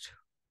scientist.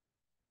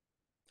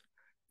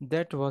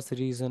 That was the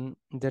reason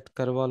that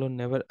Carvalho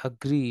never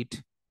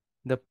agreed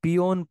the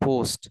peon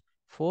post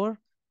for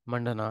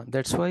Mandana.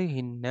 That's why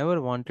he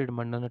never wanted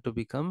Mandana to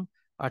become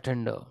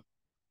attender.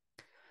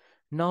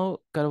 Now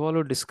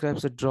Carvalho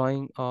describes a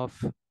drawing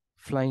of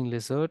flying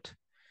lizard.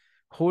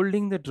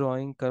 Holding the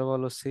drawing,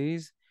 Carvalho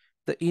says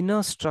the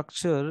inner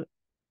structure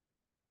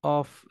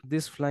of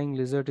this flying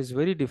lizard is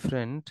very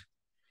different.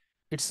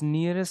 Its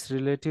nearest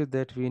relative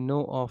that we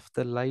know of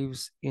the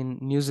lives in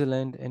New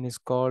Zealand and is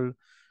called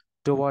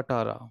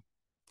Tuatara.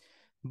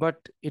 But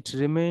it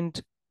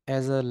remained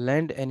as a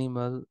land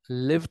animal,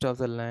 lived off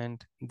the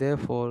land,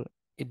 therefore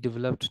it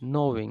developed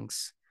no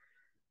wings.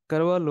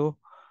 Carvalho,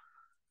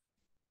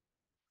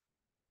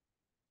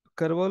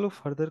 Carvalho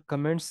further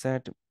comments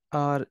that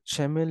our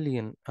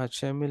chameleon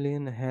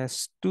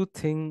has two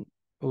thin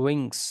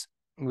wings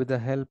with the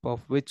help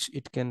of which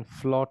it can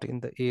float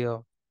in the air,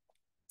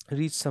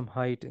 reach some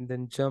height, and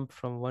then jump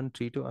from one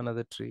tree to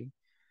another tree.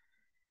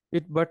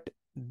 But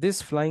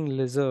this flying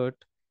lizard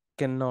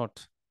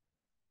cannot.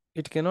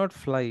 It cannot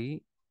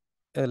fly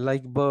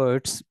like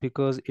birds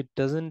because it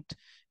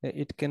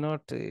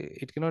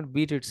cannot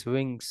beat its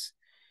wings.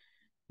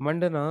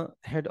 Mandana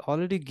had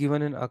already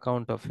given an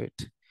account of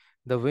it.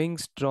 The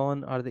wings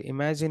drawn are the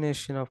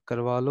imagination of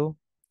Carvalho.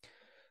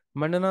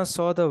 Mandana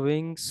saw the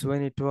wings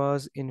when it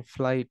was in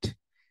flight,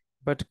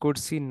 but could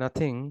see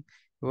nothing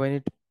when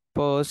it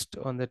perched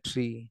on the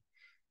tree.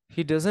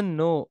 He doesn't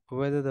know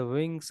whether the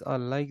wings are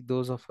like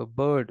those of a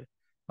bird,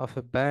 of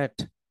a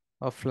bat,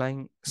 or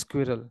flying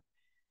squirrel.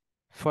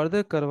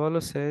 Further, Carvalho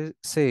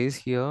says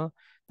here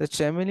the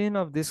chameleon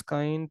of this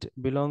kind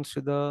belongs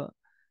to the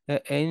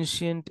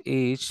ancient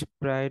age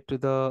prior to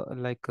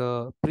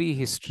the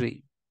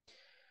prehistory.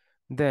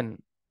 Then,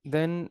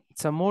 then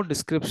some more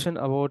description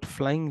about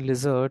flying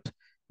lizard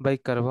by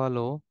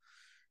Carvalho.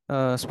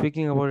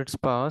 Speaking about its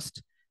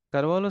past,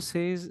 Carvalho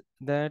says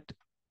that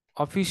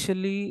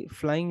officially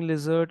flying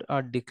lizard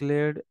are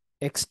declared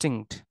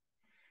extinct,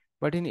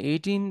 but in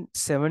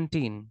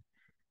 1817,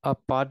 a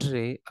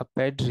padre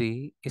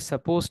is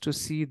supposed to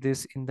see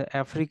this in the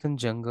African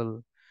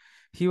jungle.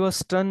 He was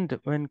stunned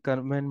when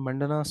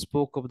Mandana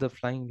spoke of the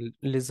flying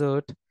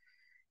lizard.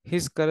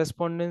 His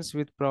correspondence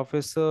with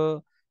Professor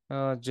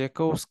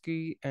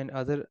Jakowski and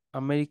other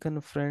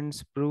American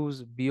friends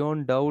proves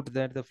beyond doubt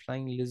that the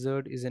flying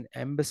lizard is an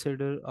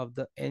ambassador of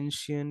the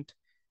ancient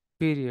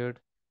period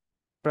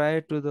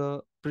prior to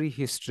the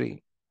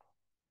prehistory.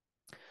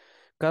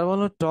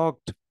 Carvalho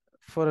talked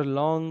for a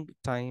long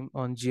time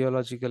on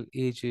geological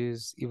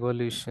ages,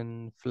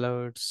 evolution,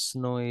 floods,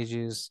 snow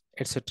ages,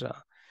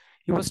 etc.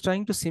 He was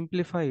trying to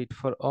simplify it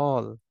for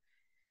all.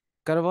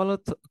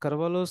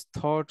 Carvalho's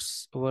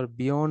thoughts were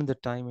beyond the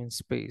time and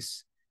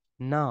space.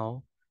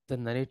 Now, the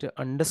narrator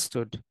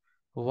understood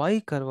why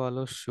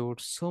Carvalho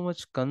showed so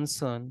much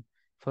concern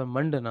for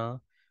Mandana,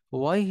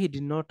 why he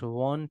did not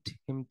want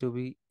him to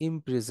be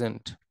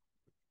imprisoned.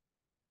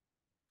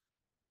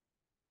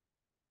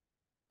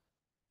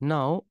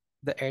 Now,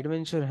 the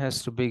adventure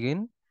has to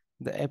begin,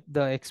 the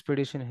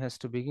expedition has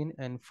to begin,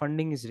 and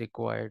funding is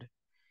required.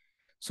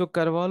 So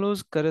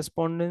Carvalho's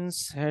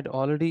correspondence had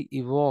already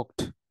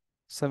evoked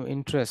some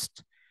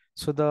interest.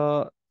 So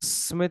the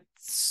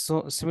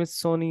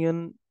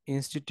Smithsonian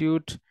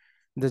Institute,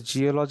 the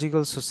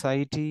Geological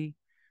Society,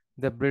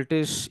 the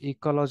British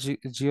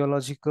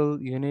Geological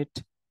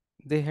Unit,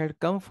 they had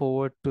come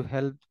forward to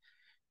help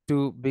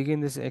to begin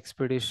this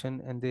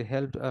expedition, and they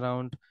helped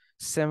around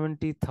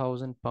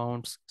 70,000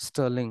 pounds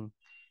sterling.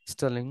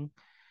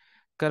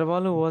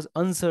 Carvalho was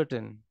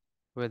uncertain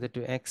whether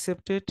to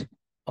accept it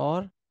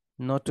or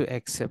not to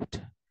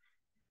accept.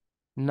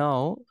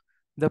 Now,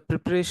 the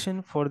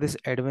preparation for this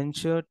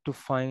adventure to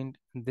find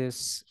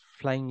this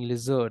flying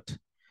lizard.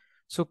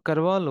 So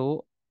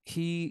Carvalho,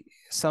 he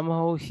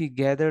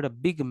gathered a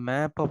big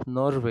map of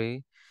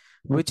Norway,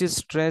 which is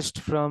stretched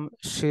from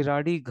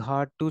Shiradi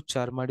Ghat to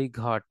Charmadi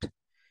Ghat.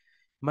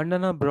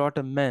 Mandana brought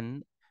a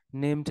man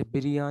named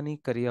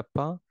Biryani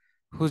Kariappa,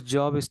 whose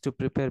job is to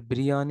prepare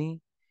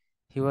biryani.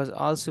 He was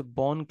also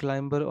born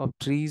climber of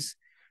trees.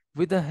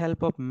 With the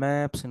help of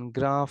maps and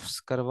graphs,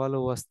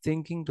 Carvalho was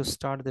thinking to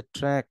start the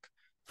trek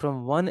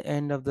from one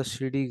end of the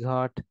Shirdi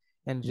Ghat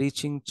and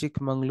reaching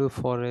Chikmagalur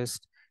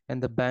forest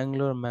and the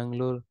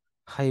Bangalore-Mangalore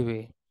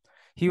highway.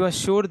 He was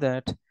sure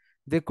that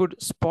they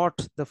could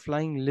spot the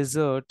flying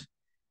lizard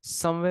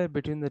somewhere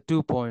between the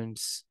 2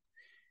 points.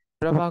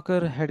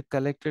 Prabhakar had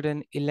collected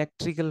an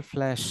electrical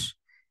flash,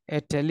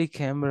 a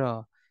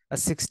telecamera, a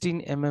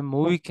 16 mm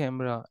movie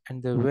camera,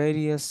 and the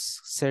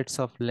various sets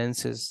of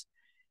lenses.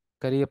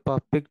 Cariappa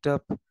picked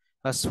up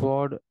a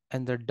sword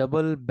and the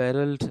double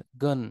barreled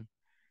gun.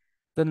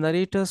 The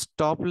narrator's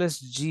topless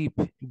jeep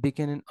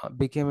became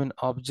an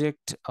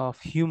object of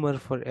humor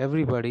for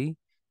everybody.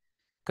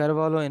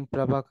 Carvalho and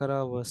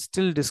Prabhakara were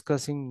still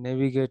discussing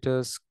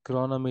navigators,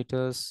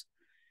 chronometers,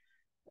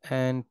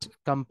 and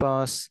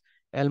compass,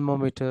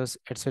 elmometers,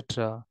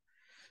 etc.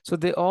 So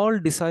they all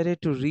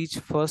decided to reach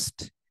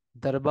first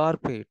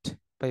Darbarpet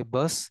by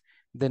bus,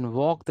 then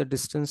walk the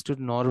distance to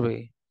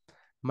Norway.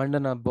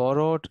 Vandana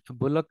borrowed a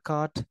bullock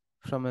cart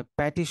from a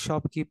patty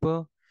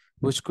shopkeeper,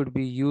 which could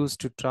be used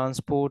to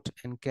transport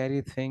and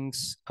carry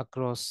things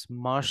across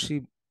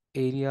marshy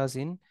areas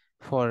in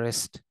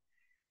forest.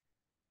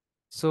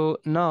 So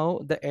now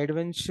the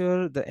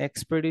adventure, the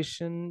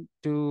expedition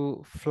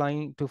to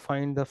find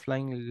the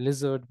flying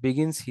lizard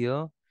begins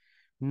here.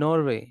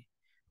 Norway,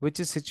 which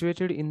is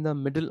situated in the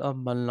middle of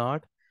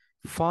Malnad,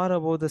 far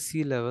above the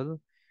sea level,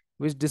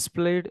 which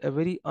displayed a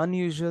very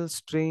unusual,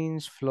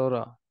 strange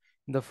flora.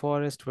 The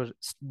forests were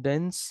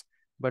dense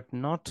but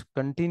not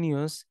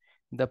continuous.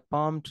 The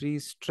palm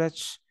trees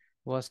stretch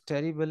was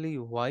terribly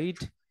wide.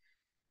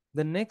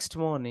 The next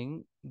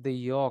morning, they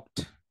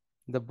yoked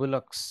the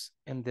bullocks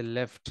and they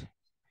left.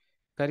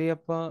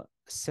 Cariappa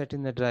sat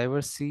in the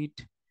driver's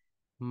seat.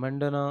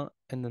 Mandana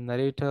and the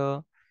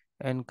narrator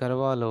and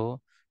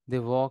Carvalho, they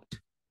walked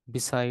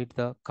beside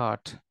the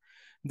cart.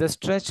 The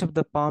stretch of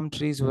the palm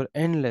trees were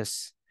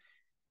endless.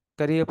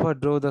 Cariappa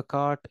drove the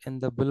cart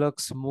and the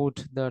bullocks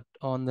moved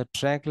on the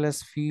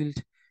trackless field.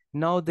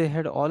 Now they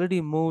had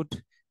already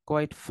moved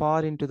quite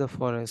far into the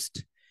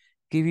forest.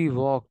 Kiwi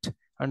walked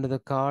under the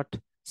cart,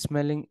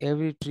 smelling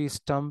every tree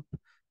stump,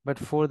 but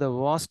for the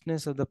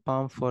vastness of the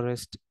palm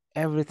forest,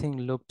 everything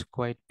looked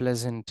quite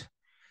pleasant.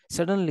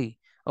 Suddenly,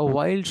 a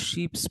wild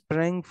sheep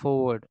sprang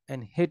forward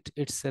and hid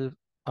itself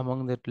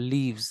among the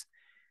leaves.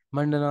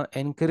 Mandana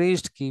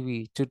encouraged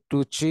Kiwi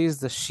to chase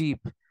the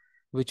sheep,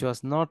 which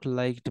was not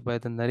liked by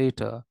the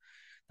narrator.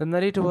 The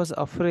narrator was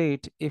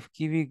afraid if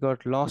Kiwi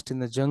got lost in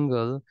the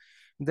jungle.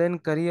 Then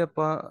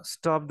Cariappa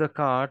stopped the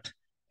cart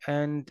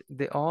and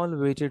they all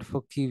waited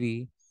for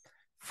Kiwi.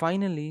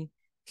 Finally,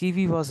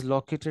 Kiwi was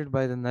located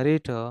by the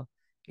narrator.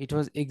 It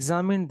was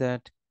examined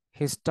that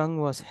his tongue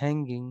was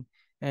hanging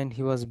and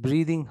he was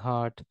breathing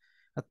hard.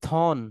 A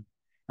thorn,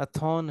 a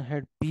thorn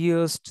had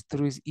pierced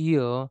through his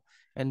ear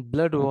and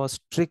blood was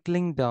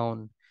trickling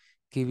down.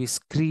 Kiwi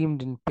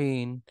screamed in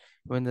pain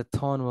when the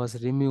thorn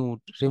was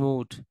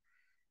removed.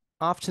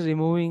 After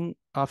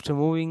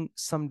moving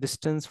some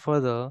distance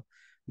further,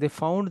 they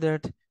found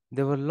that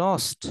they were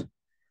lost.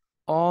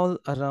 All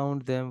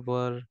around them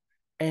were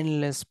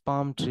endless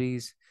palm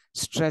trees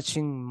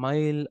stretching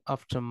mile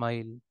after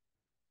mile.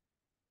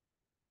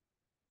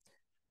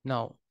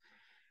 Now,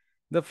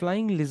 the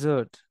flying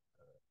lizard.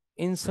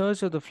 In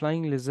search of the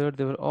flying lizard,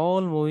 they were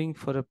all moving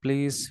for a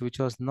place which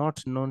was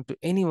not known to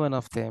any one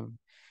of them.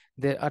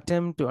 Their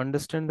attempt to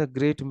understand the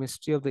great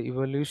mystery of the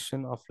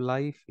evolution of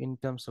life in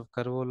terms of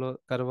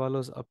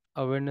Carvalho's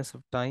awareness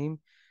of time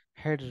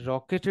had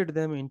rocketed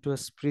them into a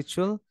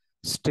spiritual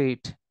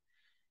state.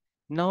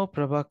 Now,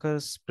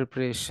 Prabhakar's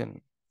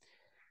preparation.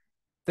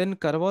 Then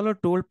Carvalho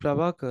told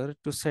Prabhakar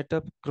to set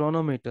up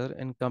chronometer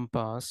and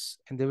compass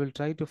and they will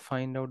try to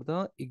find out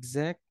the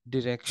exact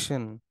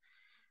direction.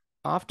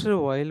 After a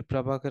while,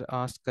 Prabhakar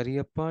asked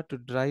Cariappa to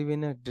drive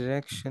in a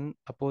direction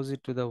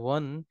opposite to the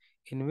one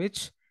in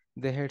which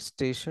they had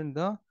stationed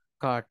the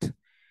cart.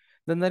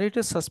 The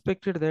narrator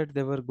suspected that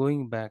they were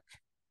going back,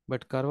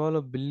 but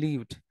Carvalho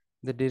believed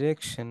the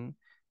direction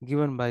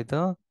given by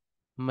the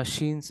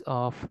machines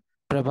of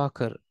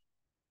Prabhakar.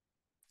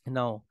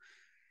 Now,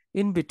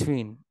 in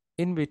between,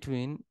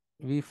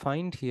 we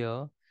find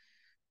here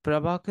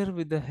Prabhakar,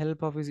 with the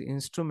help of his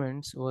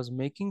instruments, was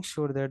making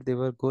sure that they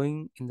were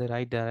going in the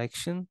right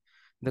direction.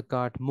 The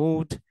cart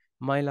moved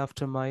mile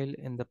after mile,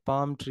 and the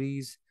palm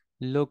trees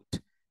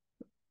looked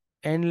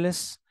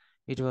endless.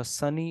 It was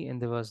sunny,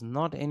 and there was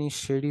not any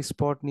shady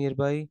spot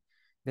nearby.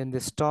 Then they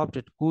stopped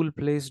at cool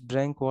place,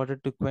 drank water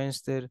to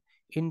quench their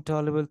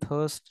intolerable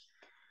thirst.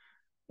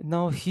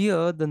 Now,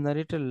 here the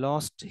narrator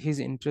lost his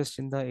interest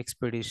in the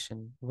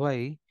expedition.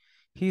 Why?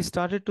 He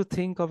started to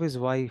think of his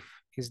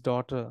wife, his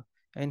daughter,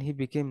 and he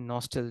became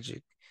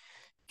nostalgic.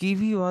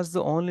 Kiwi was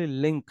the only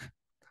link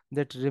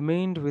that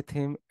remained with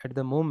him at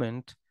the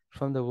moment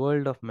from the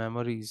world of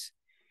memories.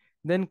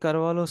 Then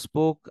Carvalho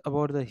spoke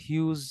about the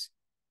hues,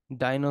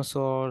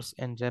 dinosaurs,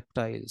 and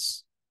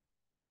reptiles.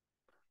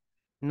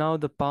 Now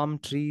the palm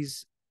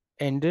trees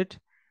ended.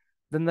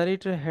 The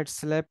narrator had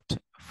slept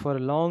for a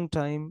long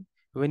time.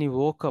 When he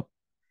woke up,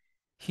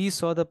 he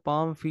saw the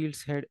palm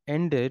fields had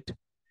ended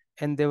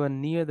and they were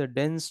near the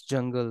dense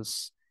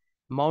jungles.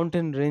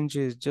 Mountain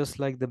ranges, just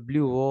like the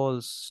blue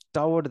walls,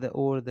 towered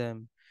over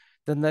them.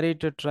 The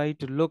narrator tried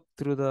to look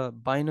through the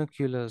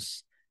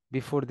binoculars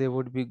before they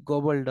would be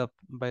gobbled up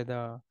by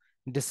the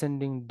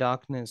descending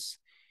darkness.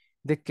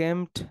 They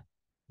camped,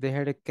 they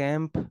had a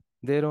camp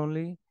there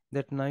only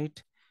that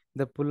night.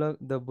 The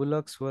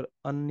bullocks were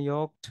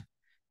unyoked.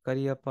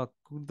 Cariappa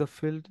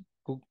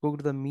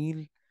cooked the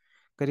meal.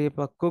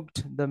 Cariappa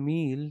cooked the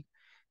meal.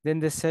 Then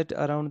they sat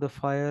around the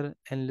fire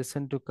and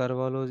listened to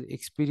Carvalho's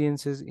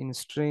experiences in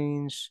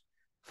strange,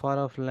 far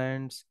off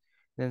lands.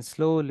 Then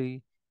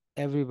slowly,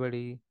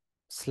 everybody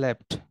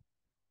slept.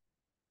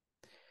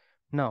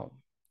 Now,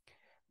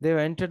 they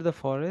entered the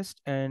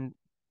forest, and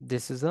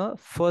this is the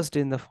first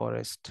day in the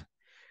forest.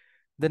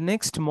 The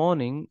next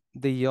morning,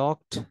 they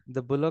yoked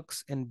the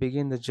bullocks and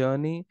began the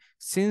journey.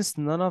 Since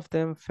none of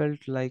them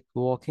felt like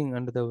walking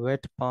under the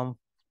wet palm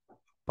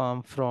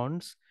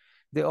fronds,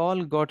 they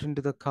all got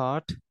into the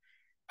cart.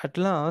 At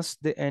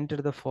last, they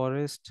entered the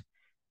forest.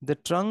 The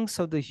trunks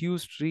of the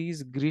huge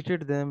trees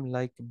greeted them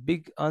like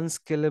big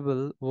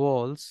unscalable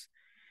walls.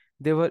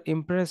 They were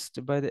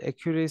impressed by the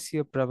accuracy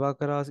of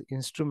Prabhakara's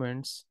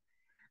instruments.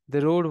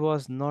 The road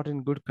was not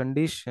in good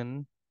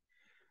condition.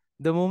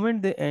 The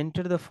moment they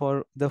entered the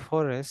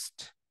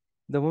forest,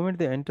 the moment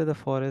they entered the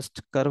forest,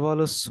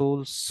 Carvalho's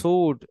soul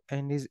soared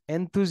and his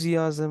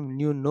enthusiasm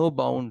knew no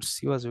bounds.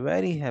 He was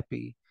very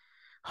happy.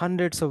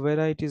 Hundreds of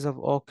varieties of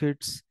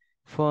orchids,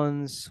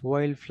 ferns,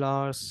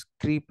 wildflowers,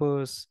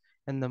 creepers,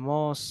 and the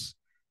moss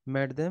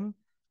made them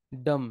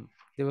dumb.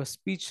 They were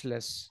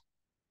speechless.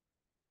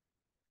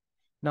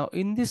 Now,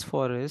 in this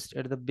forest,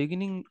 at the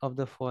beginning of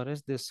the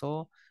forest, they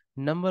saw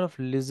number of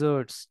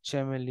lizards,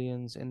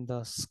 chameleons, and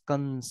the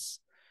skunks.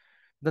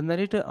 The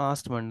narrator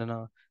asked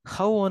Vandana,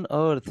 "How on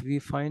earth we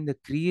find the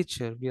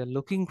creature we are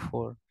looking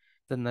for?"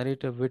 The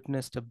narrator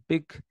witnessed a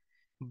big,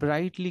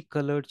 brightly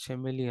colored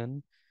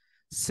chameleon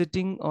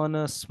sitting on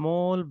a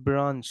small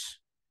branch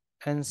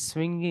and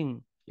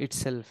swinging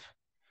itself.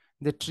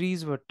 The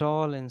trees were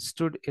tall and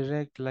stood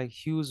erect like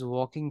huge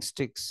walking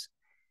sticks.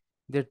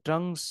 Their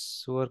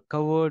trunks were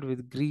covered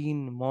with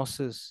green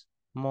moss,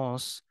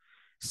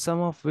 some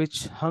of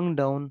which hung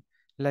down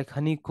like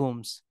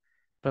honeycombs.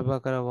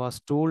 Prabhakara was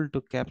told to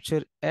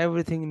capture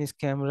everything in his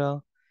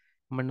camera.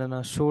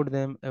 Mandana showed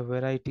them a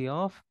variety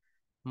of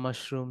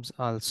mushrooms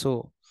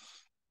also.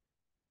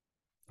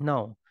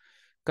 Now,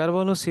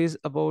 Carvalho says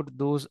about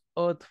those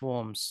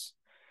earthworms.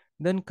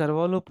 Then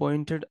Carvalho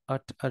pointed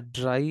at a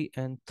dry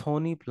and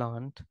thorny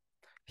plant.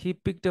 He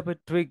picked up a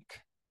twig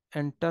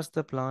and touched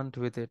the plant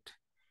with it.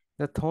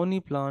 The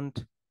thorny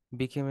plant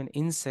became an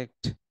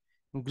insect,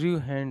 grew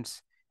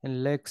hands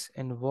and legs,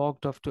 and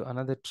walked off to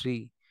another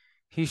tree.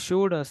 He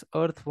showed us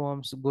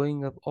earthworms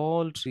going up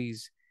all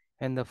trees,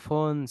 and the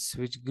ferns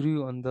which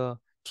grew on the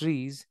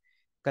trees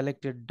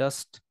collected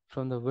dust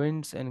from the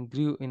winds and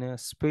grew in a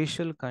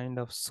special kind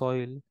of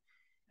soil,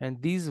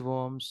 and these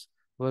worms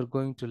were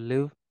going to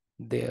live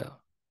there.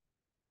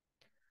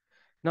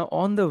 Now,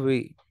 on the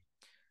way,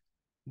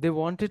 they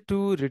wanted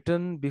to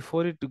return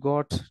before it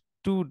got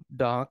too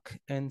dark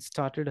and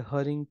started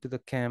hurrying to the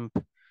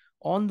camp.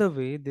 On the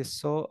way, they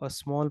saw a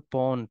small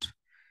pond.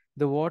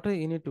 The water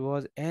in it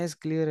was as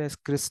clear as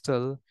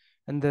crystal,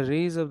 and the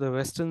rays of the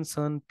western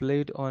sun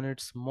played on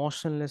its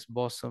motionless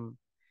bosom.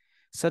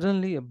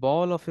 Suddenly, a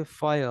ball of a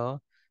fire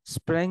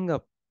sprang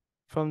up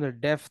from the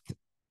depth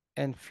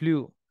and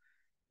flew.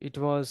 It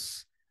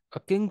was a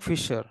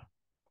kingfisher.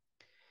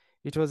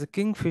 It was a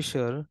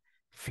kingfisher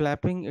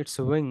flapping its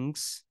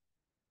wings.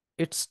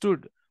 It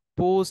stood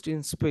posed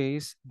in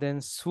space,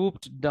 then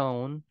swooped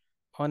down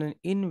on an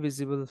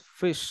invisible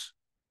fish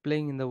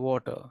playing in the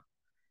water.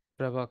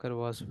 Prabhakar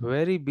was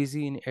very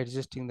busy in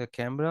adjusting the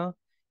camera.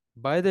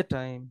 By the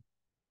time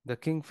the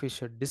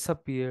kingfisher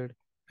disappeared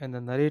and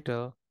the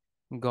narrator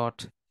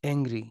got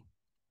angry.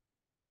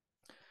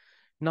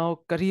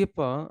 Now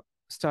Cariappa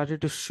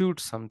started to shoot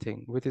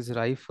something with his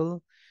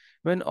rifle.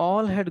 When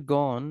all had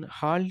gone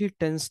hardly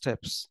 10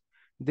 steps,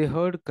 they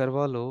heard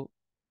Carvalho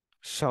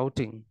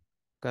shouting.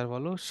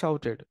 Carvalho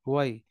shouted.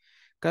 Why?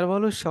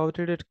 Carvalho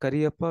shouted at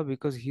Cariappa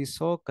because he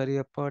saw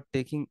Cariappa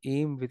taking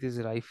aim with his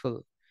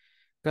rifle.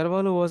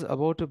 Carvalho was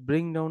about to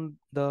bring down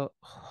the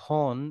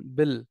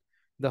hornbill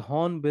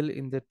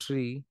in the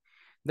tree.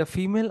 The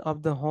female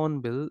of the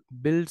hornbill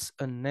builds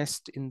a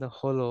nest in the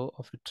hollow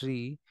of a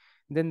tree.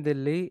 Then they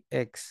lay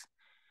eggs.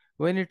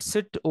 When it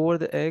sits over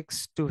the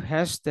eggs to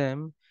hatch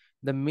them,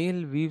 the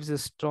male weaves a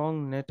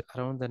strong net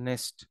around the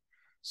nest,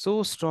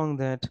 so strong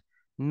that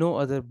no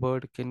other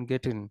bird can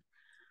get in.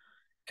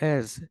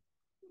 As,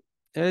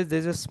 as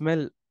there's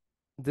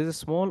a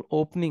small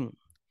opening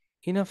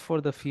enough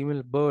for the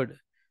female bird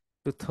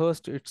to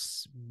thrust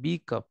its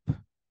beak up.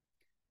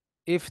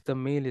 If the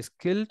male is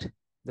killed,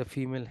 the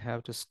female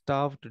have to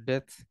starve to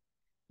death.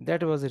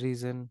 That was the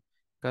reason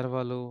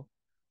Carvalho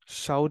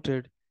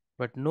shouted,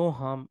 but no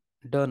harm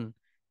done,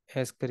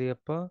 as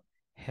Cariappa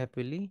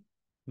happily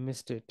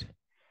missed it.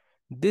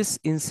 This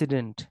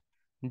incident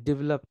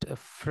developed a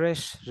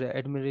fresh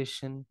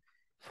admiration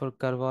for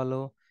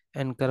Carvalho,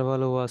 and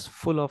Carvalho was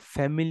full of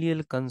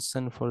familial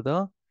concern for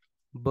the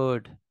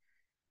bird.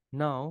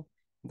 Now,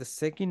 the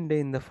second day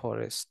in the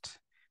forest.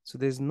 So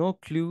there's no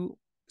clue,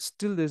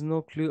 still there's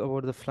no clue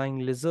about the flying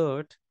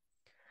lizard.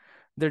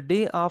 The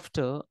day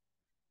after,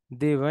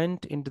 they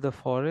went into the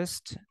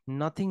forest.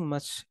 Nothing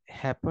much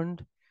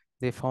happened.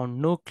 They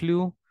found no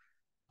clue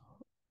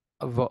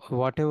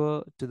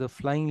whatever to the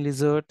flying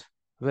lizard,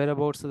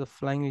 whereabouts of the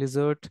flying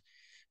lizard.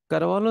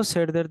 Carvalho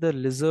said that the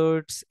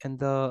lizards and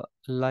the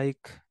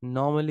like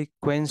normally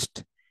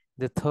quenched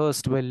the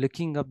thirst by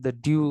licking up the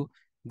dew.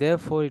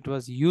 Therefore, it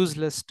was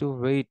useless to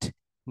wait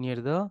near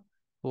the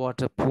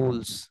water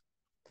pools.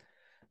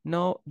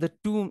 Now, the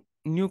two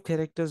new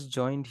characters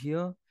joined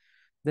here.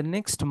 The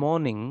next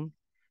morning,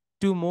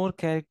 two more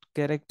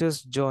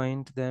characters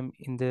joined them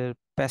in their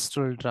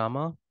pastoral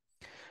drama.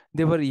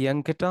 They were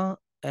Yanketa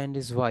and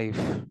his wife.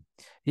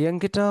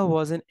 Yanketa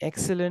was an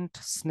excellent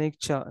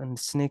and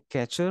snake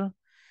catcher.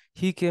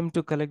 He came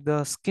to collect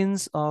the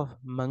skins of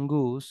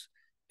mongoose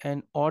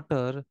and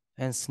otter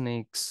and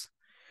snakes.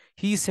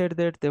 He said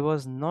that there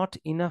was not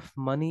enough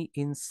money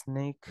in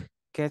snake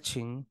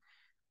catching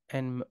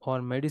and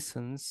or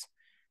medicines,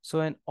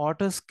 so an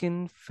otter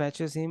skin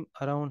fetches him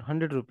around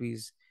 100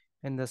 rupees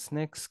and the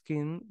snake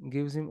skin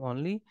gives him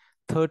only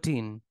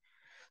 13.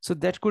 So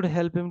that could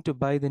help him to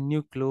buy the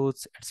new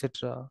clothes,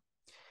 etc.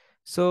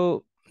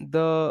 So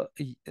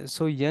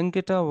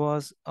Yanketa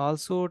was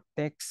also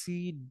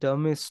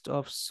taxidermist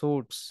of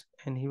sorts,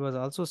 and he was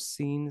also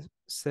seen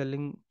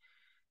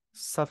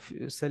stuffed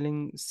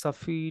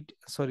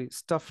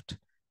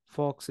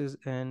foxes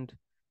and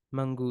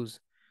mongoose.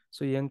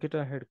 So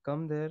Yanketa had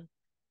come there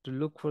to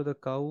look for the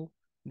cow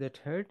that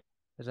had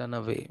run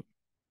away.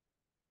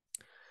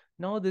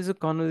 Now there's a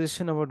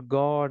conversation about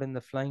God and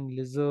the flying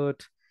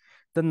lizard.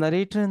 The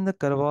narrator in the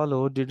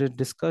Carvalho did a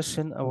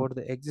discussion about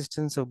the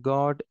existence of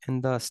God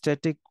and the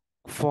static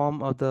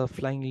form of the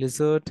flying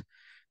lizard.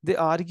 They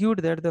argued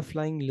that the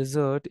flying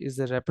lizard is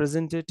a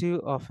representative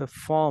of a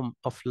form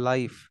of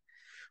life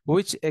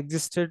which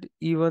existed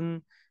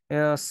even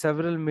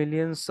several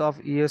millions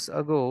of years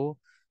ago.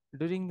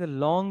 During the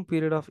long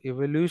period of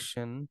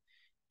evolution,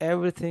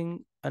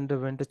 everything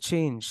underwent a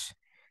change.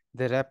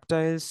 The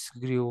reptiles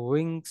grew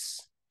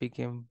wings,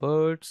 became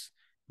birds,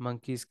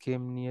 monkeys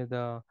came near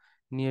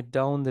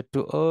down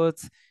to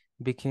earth,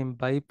 became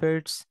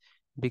bipeds,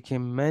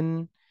 became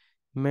men,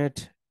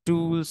 made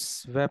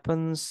tools,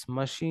 weapons,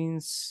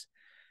 machines,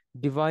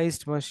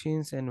 devised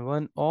machines, and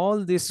when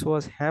all this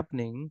was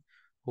happening,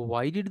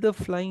 why did the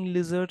flying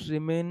lizard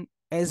remain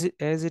as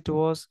it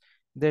was?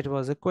 That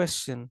was a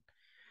question.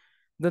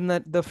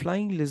 The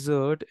flying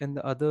lizard and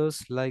the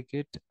others like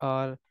it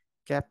are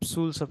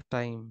capsules of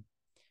time,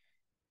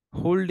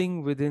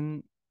 holding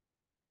within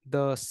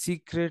the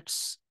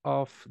secrets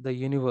of the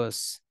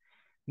universe.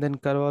 Then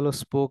Carvalho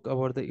spoke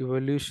about the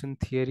evolution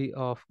theory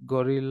of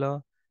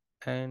gorilla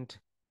and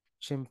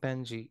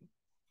chimpanzee.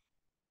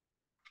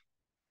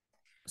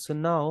 So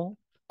now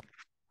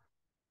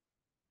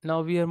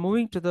we are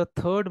moving to the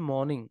third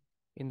morning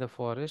in the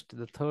forest,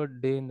 the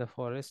third day in the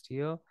forest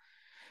here.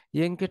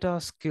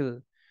 Yanketa's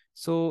skill.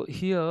 So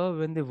here,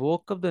 when they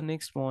woke up the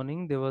next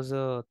morning, there was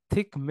a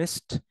thick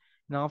mist.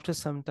 And after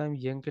some time,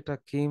 Yanketa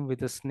came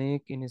with a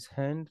snake in his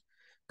hand.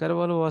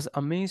 Carvalho was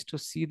amazed to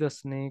see the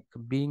snake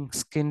being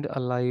skinned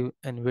alive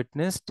and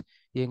witnessed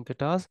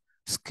Yanketa's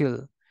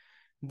skill.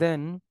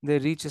 Then they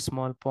reached a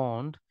small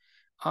pond.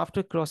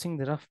 After crossing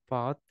the rough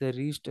path, they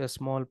reached a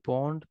small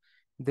pond.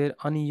 There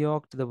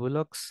unyoked the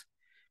bullocks.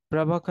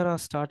 Prabhakara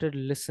started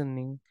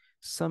listening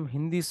some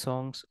Hindi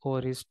songs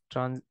over his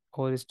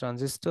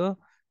transistor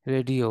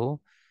radio.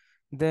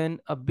 Then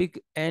a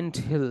big ant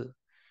hill.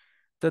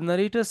 The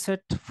narrator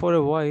sat for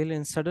a while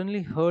and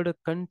suddenly heard a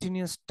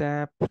continuous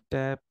tap,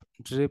 tap,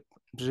 drip,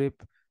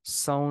 drip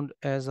sound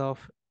as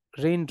of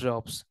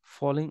raindrops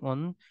falling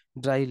on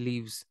dry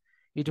leaves.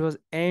 It was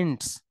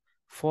ants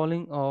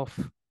falling off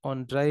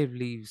on dry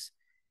leaves.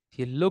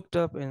 He looked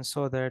up and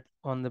saw that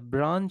on the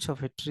branch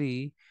of a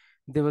tree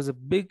there was a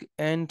big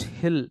ant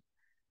hill,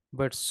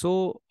 but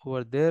so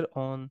were there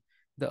on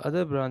the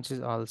other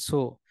branches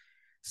also.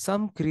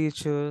 Some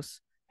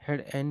creatures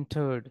had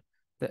entered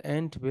the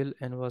ant hill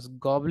and was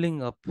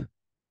gobbling up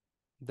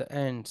the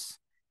ants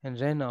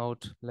and ran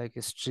out like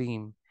a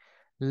stream.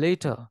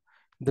 Later,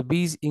 the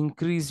bees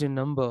increased in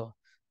number,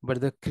 but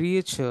the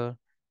creature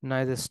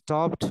neither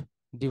stopped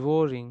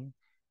devouring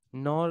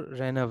nor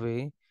ran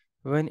away.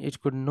 When it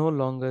could no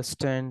longer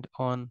stand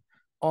on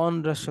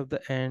onrush of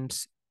the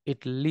ants,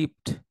 it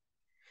leaped.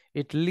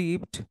 It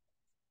leaped,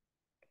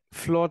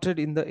 floated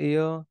in the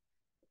air.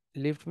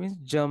 Leaped means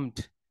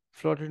jumped,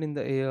 floated in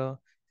the air,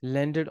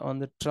 landed on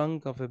the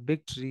trunk of a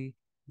big tree,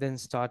 then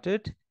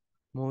started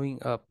moving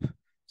up.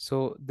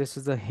 So this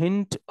is a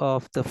hint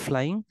of the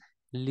flying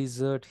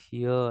lizard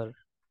here.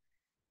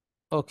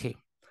 Okay,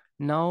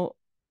 now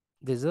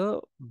there's a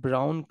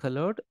brown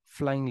colored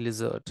flying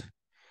lizard.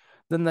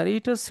 The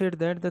narrator said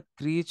that the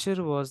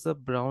creature was the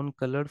brown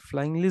colored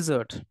flying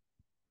lizard.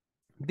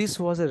 This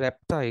was a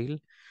reptile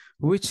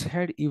which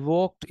had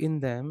evoked in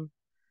them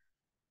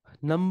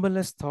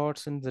numberless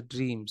thoughts in the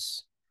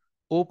dreams.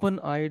 Open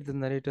eyed, the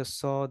narrator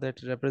saw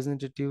that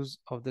representatives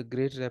of the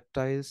great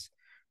reptiles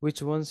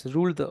which once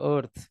ruled the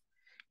earth.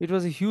 It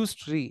was a huge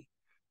tree,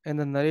 and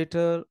the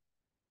narrator,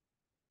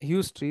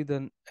 huge tree,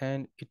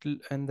 and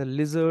the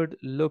lizard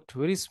looked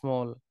very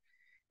small.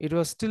 It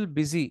was still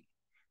busy.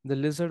 The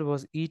lizard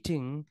was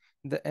eating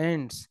the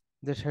ants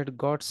that had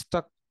got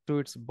stuck to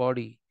its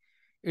body.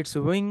 Its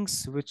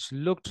wings, which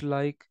looked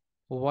like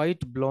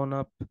white blown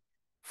up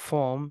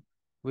foam,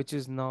 which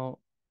is now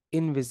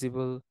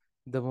invisible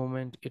the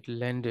moment it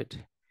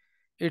landed.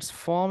 Its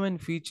form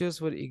and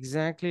features were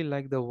exactly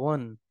like the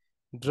one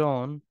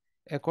drawn,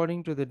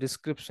 according to the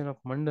description of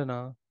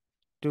Mandana,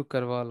 to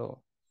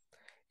Carvalho.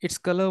 Its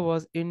color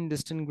was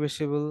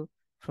indistinguishable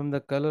from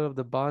the color of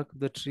the bark of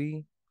the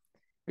tree.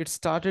 It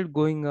started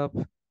going up,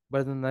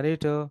 but the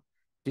narrator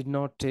did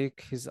not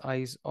take his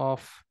eyes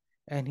off,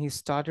 and he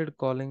started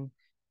calling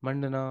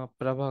Mandana,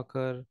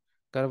 Prabhakar,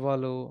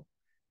 Carvalho,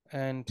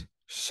 and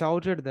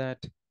shouted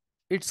that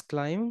it's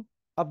climb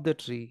up the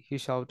tree. He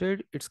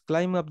shouted, it's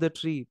climb up the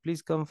tree.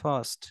 Please come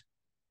fast.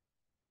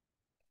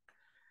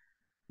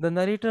 The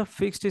narrator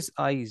fixed his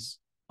eyes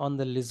on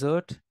the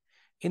lizard.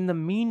 In the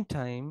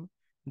meantime,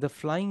 the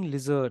flying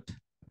lizard,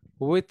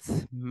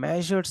 with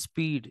measured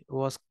speed,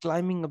 was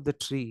climbing up the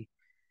tree.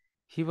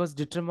 He was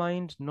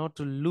determined not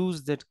to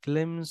lose that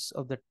glimpse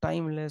of the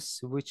timeless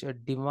which a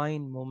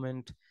divine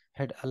moment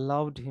had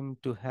allowed him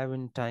to have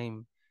in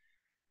time.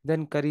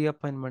 Then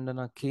Kariyappa and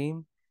Mandana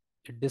came.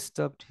 It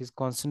disturbed his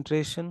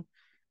concentration.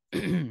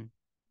 The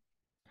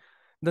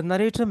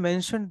narrator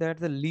mentioned that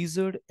the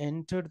lizard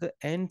entered the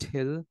ant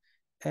hill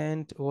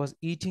and was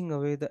eating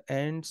away the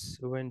ants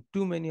when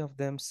too many of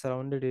them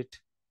surrounded it.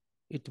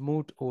 It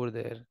moved over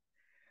there.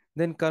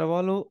 Then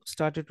Carvalho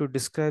started to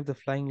describe the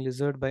flying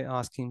lizard by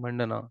asking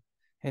Mandana,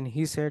 and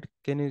he said,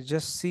 can you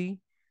just see?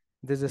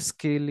 There's a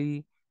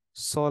scaly,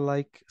 saw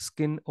like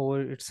skin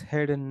over its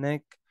head and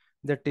neck.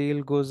 The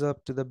tail goes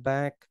up to the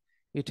back.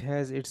 It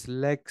has its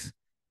legs.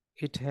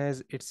 It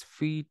has its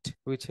feet,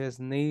 which has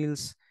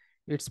nails.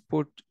 It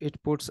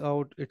puts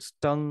out its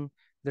tongue.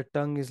 The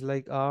tongue is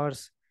like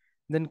ours.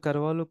 Then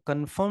Carvalho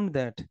confirmed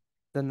that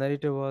the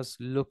narrator was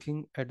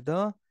looking at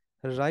the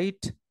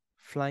right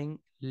flying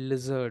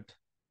lizard.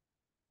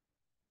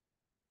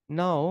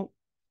 Now,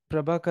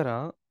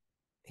 Prabhakara,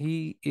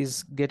 he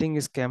is getting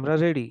his camera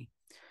ready.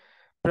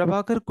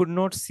 Prabhakar could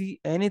not see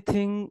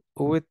anything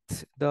with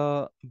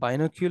the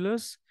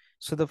binoculars,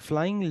 so the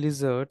flying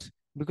lizard,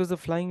 because the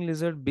flying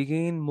lizard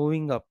began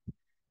moving up,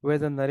 where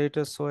the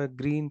narrator saw a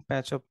green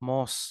patch of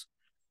moss.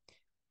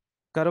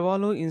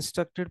 Carvalho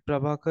instructed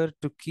Prabhakar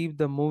to keep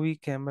the movie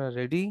camera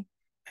ready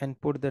and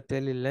put the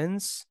tele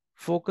lens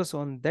focus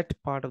on that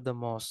part of the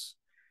moss.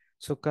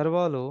 So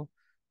Carvalho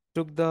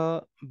took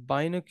the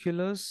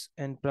binoculars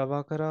and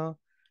Prabhakara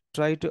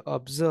tried to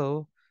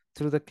observe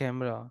through the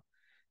camera.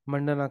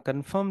 Mandana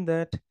confirmed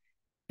that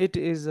it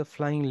is a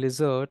flying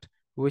lizard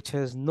which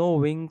has no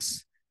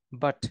wings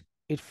but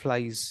it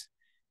flies.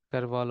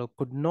 Carvalho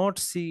could not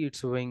see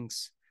its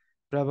wings.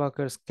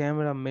 Prabhakar's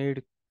camera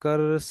made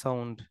curr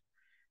sound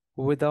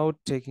without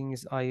taking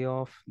his eye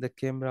off the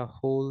camera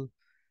hole.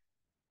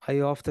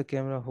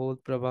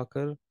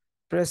 Prabhakar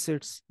pressed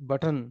its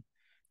button.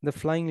 The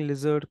flying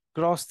lizard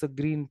crossed the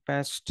green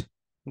patch,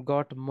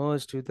 got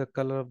merged with the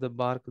color of the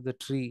bark of the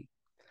tree.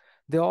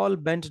 They all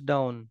bent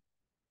down,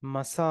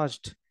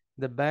 massaged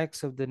the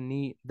backs of the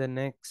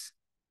necks.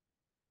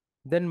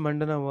 Then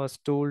Mandana was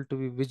told to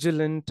be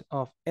vigilant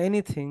of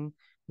anything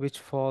which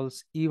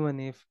falls, even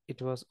if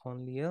it was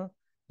only a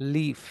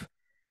leaf.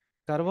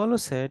 Carvalho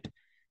said,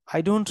 I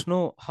don't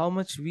know how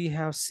much we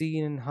have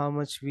seen and how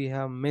much we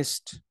have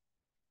missed.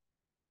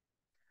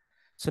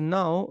 So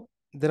now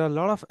there are a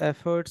lot of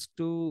efforts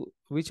to,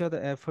 which are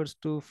the efforts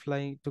to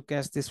fly, to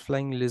catch this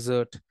flying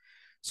lizard.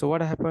 So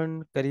what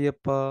happened?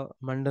 Kariyappa,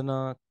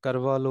 Mandana,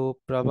 Carvalho,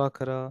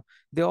 Prabhakara,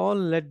 they all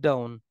let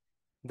down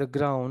the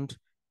ground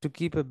to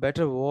keep a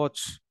better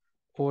watch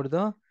over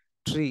the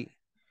tree.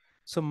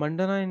 So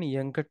Mandana and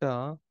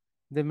Yankata,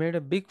 they made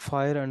a big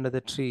fire under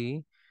the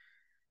tree,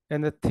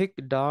 and the thick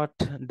dark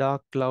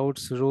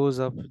clouds rose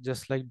up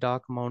just like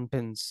dark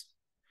mountains.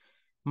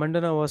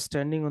 Mandana was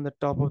standing on the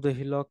top of the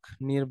hillock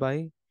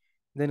nearby.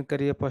 Then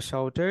Kariyappa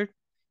shouted,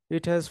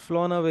 it has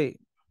flown away,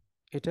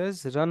 it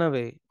has run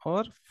away,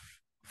 or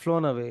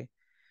flown away.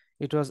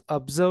 It was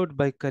observed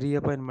by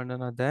Kariyappa and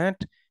Mandana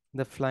that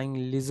the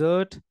flying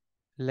lizard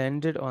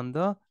landed on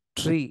the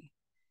tree.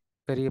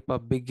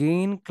 Kariyappa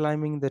began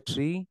climbing the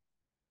tree.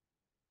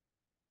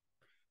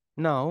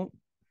 Now,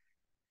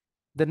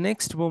 the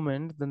next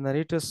moment, the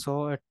narrator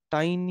saw a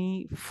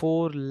tiny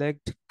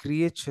four-legged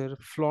creature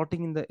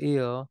floating in the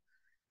air.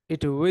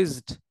 It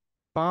whizzed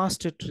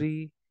past a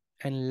tree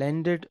and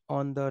landed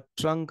on the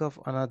trunk of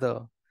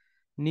another.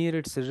 Near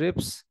its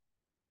ribs,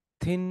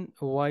 thin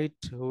white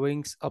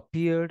wings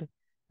appeared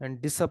and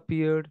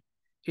disappeared.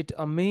 It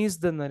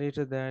amazed the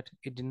narrator that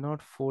it did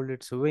not fold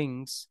its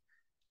wings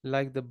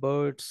like the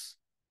birds,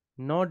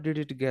 nor did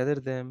it gather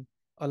them.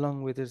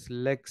 along with its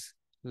legs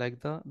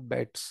like the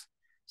bats.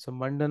 So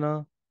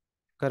Vandana,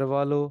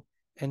 Carvalho,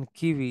 and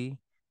Kiwi,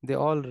 they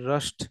all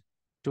rushed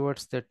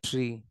towards the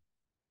tree.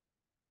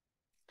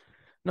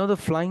 Now the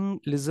flying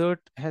lizard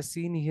has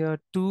seen here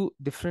two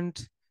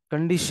different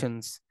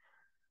conditions.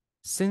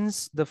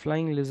 Since the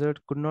flying lizard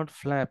could not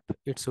flap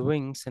its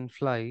wings and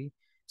fly,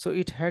 so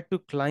it had to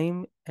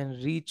climb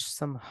and reach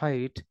some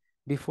height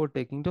before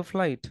taking to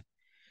flight.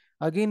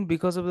 Again,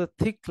 because of the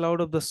thick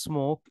cloud of the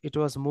smoke, it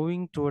was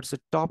moving towards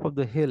the top of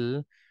the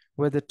hill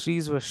where the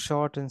trees were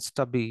short and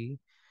stubby.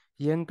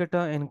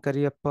 Yankata and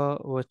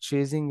Karyappa were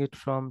chasing it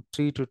from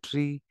tree to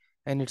tree,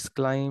 and its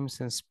climbs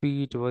and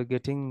speed were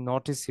getting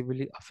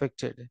noticeably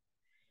affected.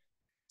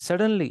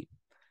 Suddenly,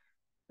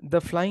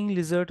 the flying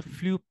lizard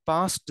flew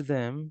past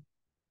them,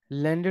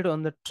 landed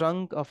on the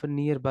trunk of a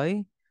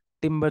nearby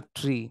timber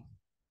tree.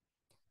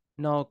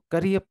 Now,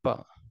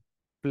 Karyappa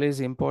plays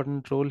an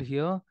important role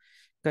here.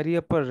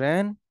 Karyappa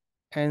ran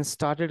and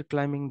started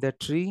climbing the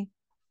tree.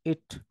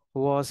 It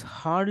was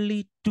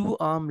hardly 2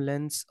 arm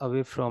lengths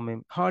away from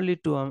him, hardly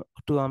two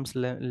arms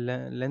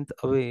length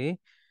away.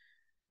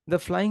 The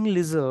flying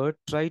lizard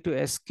tried to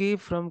escape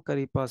from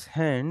Karyappa's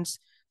hands,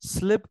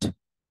 slipped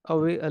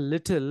away a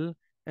little,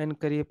 and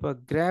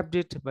Karyappa grabbed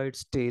it by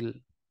its tail.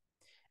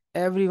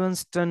 Everyone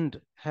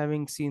stunned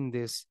having seen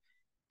this,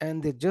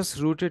 and they just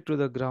rooted to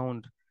the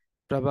ground.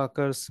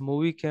 Prabhakar's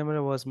movie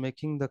camera was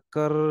making the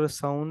curr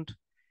sound.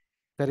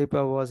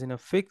 Karipa was in a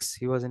fix,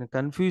 he was in a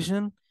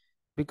confusion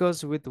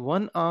because with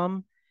one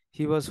arm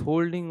he was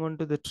holding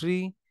onto the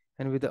tree,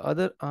 and with the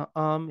other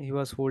arm he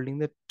was holding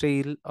the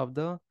tail of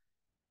the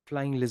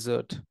flying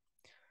lizard.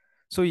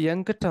 So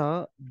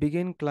Yankata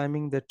began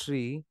climbing the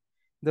tree.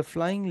 The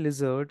flying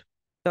lizard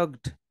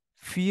tugged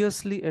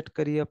fiercely at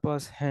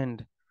Kariyappa's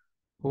hand.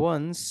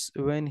 Once,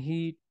 when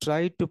he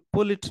tried to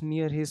pull it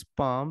near his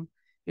palm,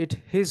 it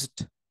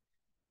hissed.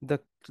 The,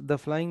 the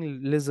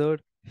flying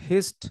lizard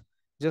hissed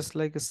just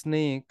like a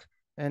snake,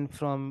 and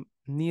from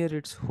near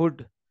its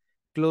hood,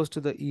 close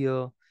to the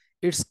ear,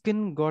 its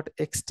skin got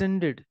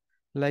extended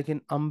like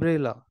an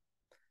umbrella.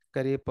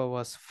 Karepa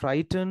was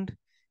frightened.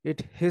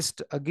 It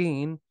hissed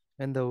again,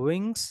 and the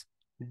wings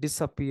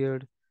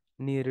disappeared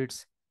near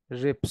its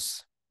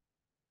ribs.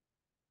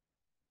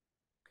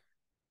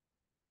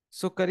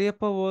 So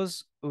Karyappa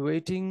was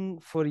waiting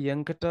for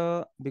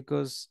Yankata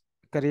because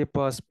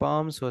Karyappa's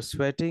palms were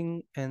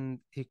sweating and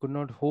he could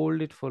not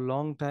hold it for a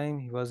long time.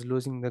 He was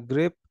losing the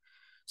grip.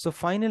 So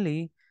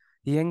finally,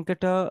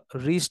 Yankata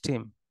reached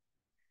him.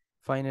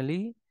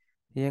 Finally,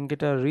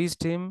 Yankata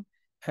reached him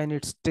and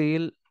its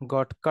tail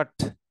got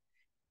cut.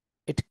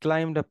 It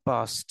climbed up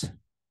past.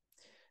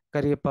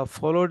 Karyappa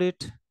followed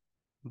it,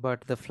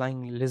 but the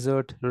flying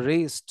lizard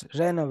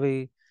ran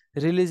away,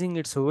 releasing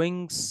its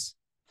wings,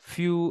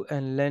 flew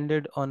and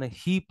landed on a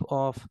heap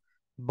of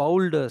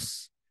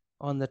boulders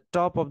on the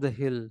top of the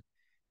hill.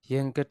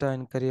 Yankata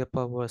and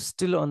Karyappa were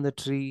still on the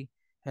tree,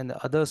 and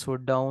the others were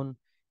down,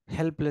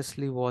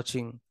 helplessly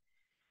watching.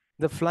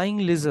 The flying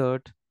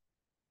lizard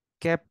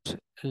kept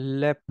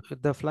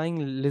the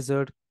flying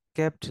lizard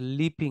kept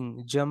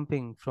leaping,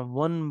 jumping from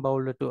one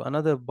boulder to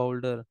another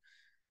boulder,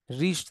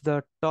 reached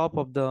the top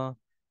of the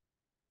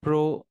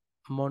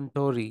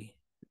promontory.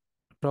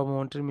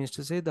 Promontory means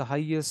to say the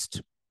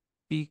highest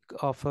peak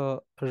of a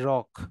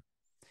rock.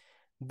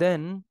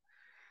 Then,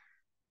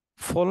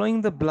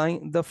 following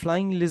the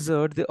flying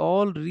lizard, they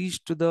all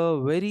reached to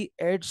the very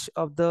edge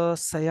of the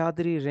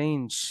Sayadri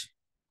range.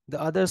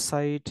 The other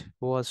side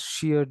was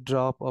sheer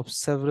drop of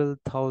several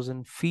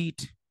thousand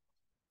feet.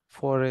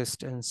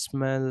 Forest and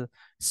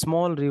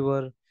small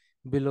river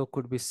below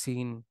could be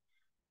seen.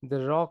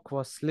 The rock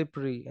was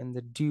slippery, and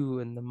the dew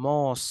and the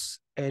moss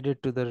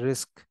added to the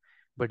risk.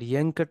 But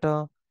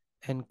Yankata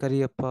and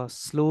Karyappa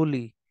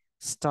slowly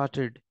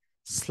started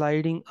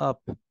sliding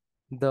up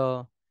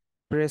the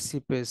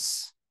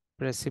precipice.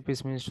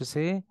 Precipice means to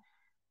say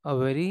a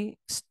very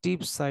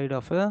steep side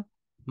of a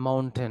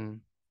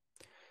mountain.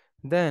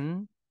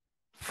 Then,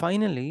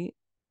 finally,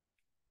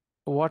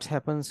 what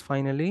happens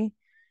finally?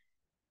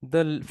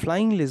 The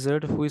flying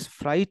lizard, who is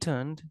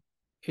frightened,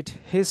 it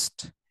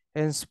hissed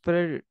and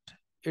spread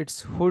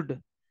its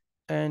hood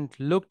and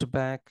looked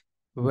back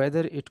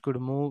whether it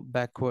could move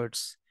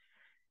backwards.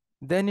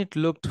 Then it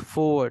looked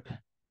forward.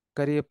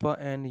 Karyappa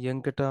and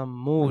Yankata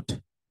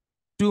moved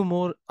 2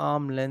 more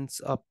arm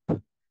lengths up.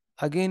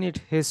 Again it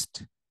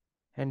hissed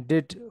and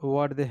did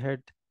what they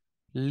had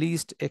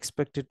least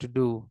expected to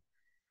do.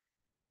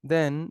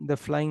 Then the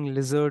flying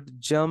lizard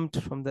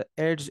jumped from the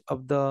edge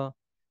of the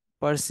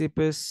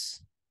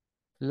precipice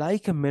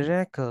like a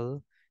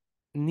miracle.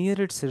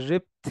 Near its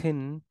rib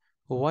thin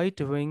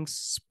white wings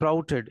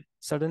sprouted.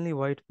 Suddenly,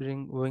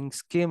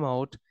 wings came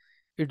out.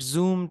 It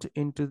zoomed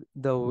into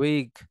the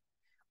vague,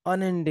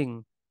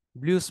 unending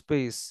blue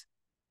space.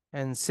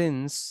 And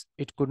since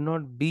it could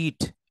not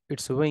beat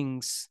its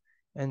wings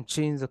and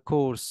change the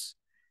course,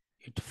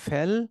 it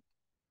fell.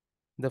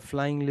 The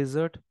flying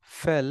lizard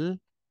fell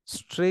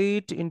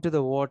straight into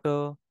the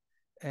water,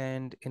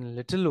 and in a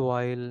little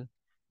while,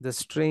 the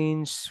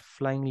strange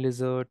flying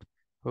lizard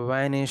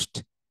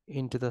vanished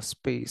into the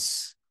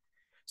space.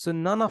 So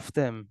none of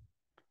them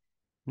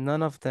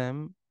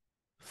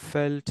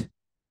felt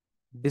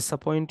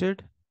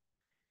disappointed.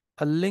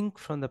 A link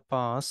from the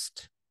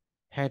past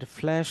had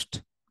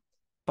flashed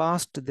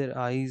past their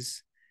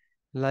eyes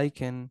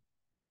like an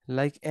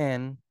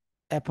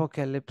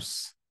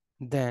apocalypse,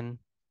 then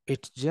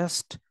it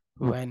just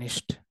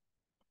vanished.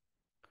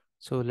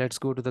 So let's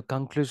go to the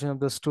conclusion of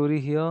the story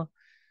here.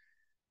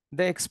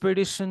 The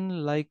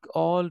expedition, like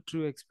all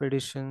true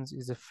expeditions,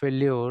 is a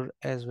failure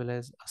as well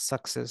as a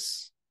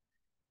success.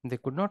 They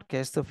could not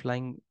catch the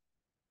flying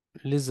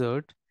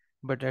lizard,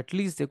 but at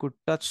least they could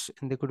touch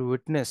and they could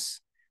witness.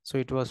 So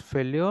it was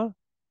failure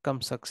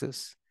come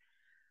success.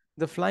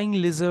 The flying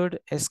lizard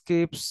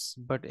escapes,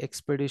 but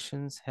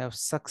expeditions have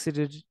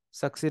succeeded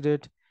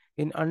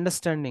in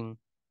understanding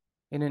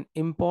in an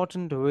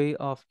important way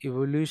of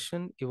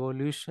evolution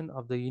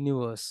of the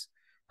universe.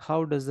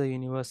 How does the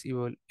universe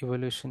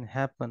evolution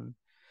happen?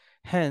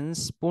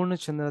 Hence,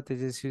 Poornachandra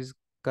Tejaswi's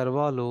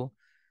Carvalho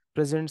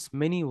presents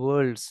many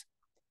worlds.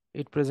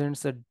 It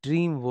presents a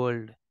dream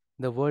world,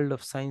 the world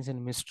of science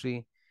and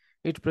mystery.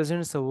 It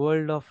presents a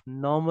world of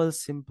normal,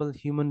 simple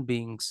human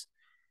beings.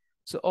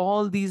 So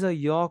all these are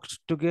yoked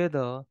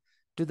together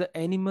to the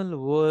animal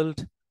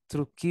world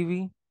through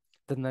Kiwi,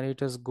 the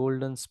narrator's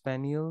golden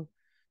spaniel,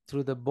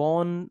 through the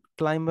born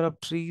climber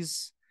up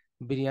trees,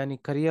 Biryani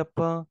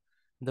Karyappa,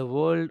 the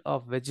world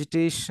of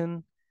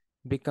vegetation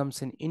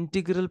becomes an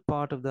integral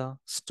part of the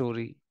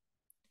story.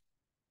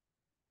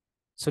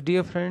 So,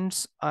 dear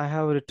friends, I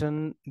have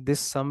written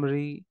this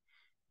summary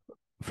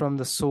from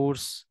the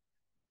source,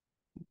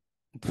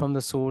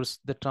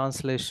 the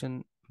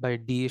translation by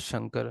D.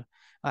 Shankar.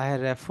 I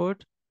have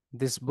referred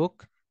this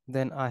book,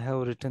 then I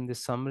have written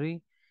this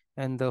summary,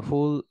 and the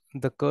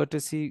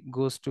courtesy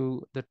goes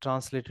to the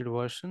translated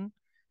version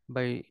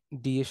by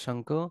D.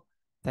 Shankar.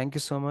 Thank you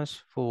so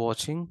much for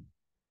watching.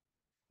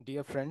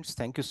 Dear friends,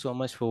 thank you so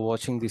much for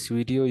watching this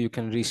video. You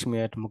can reach me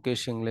at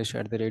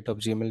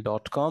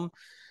mukeshenglish@gmail.com.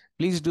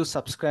 Please do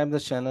subscribe the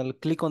channel,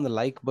 click on the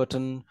like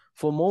button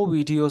for more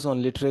videos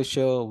on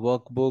literature,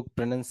 workbook,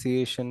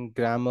 pronunciation,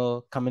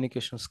 grammar,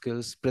 communication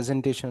skills,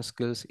 presentation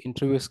skills,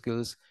 interview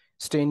skills.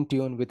 Stay in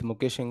tune with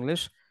Mukesh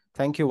English.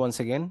 Thank you once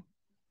again.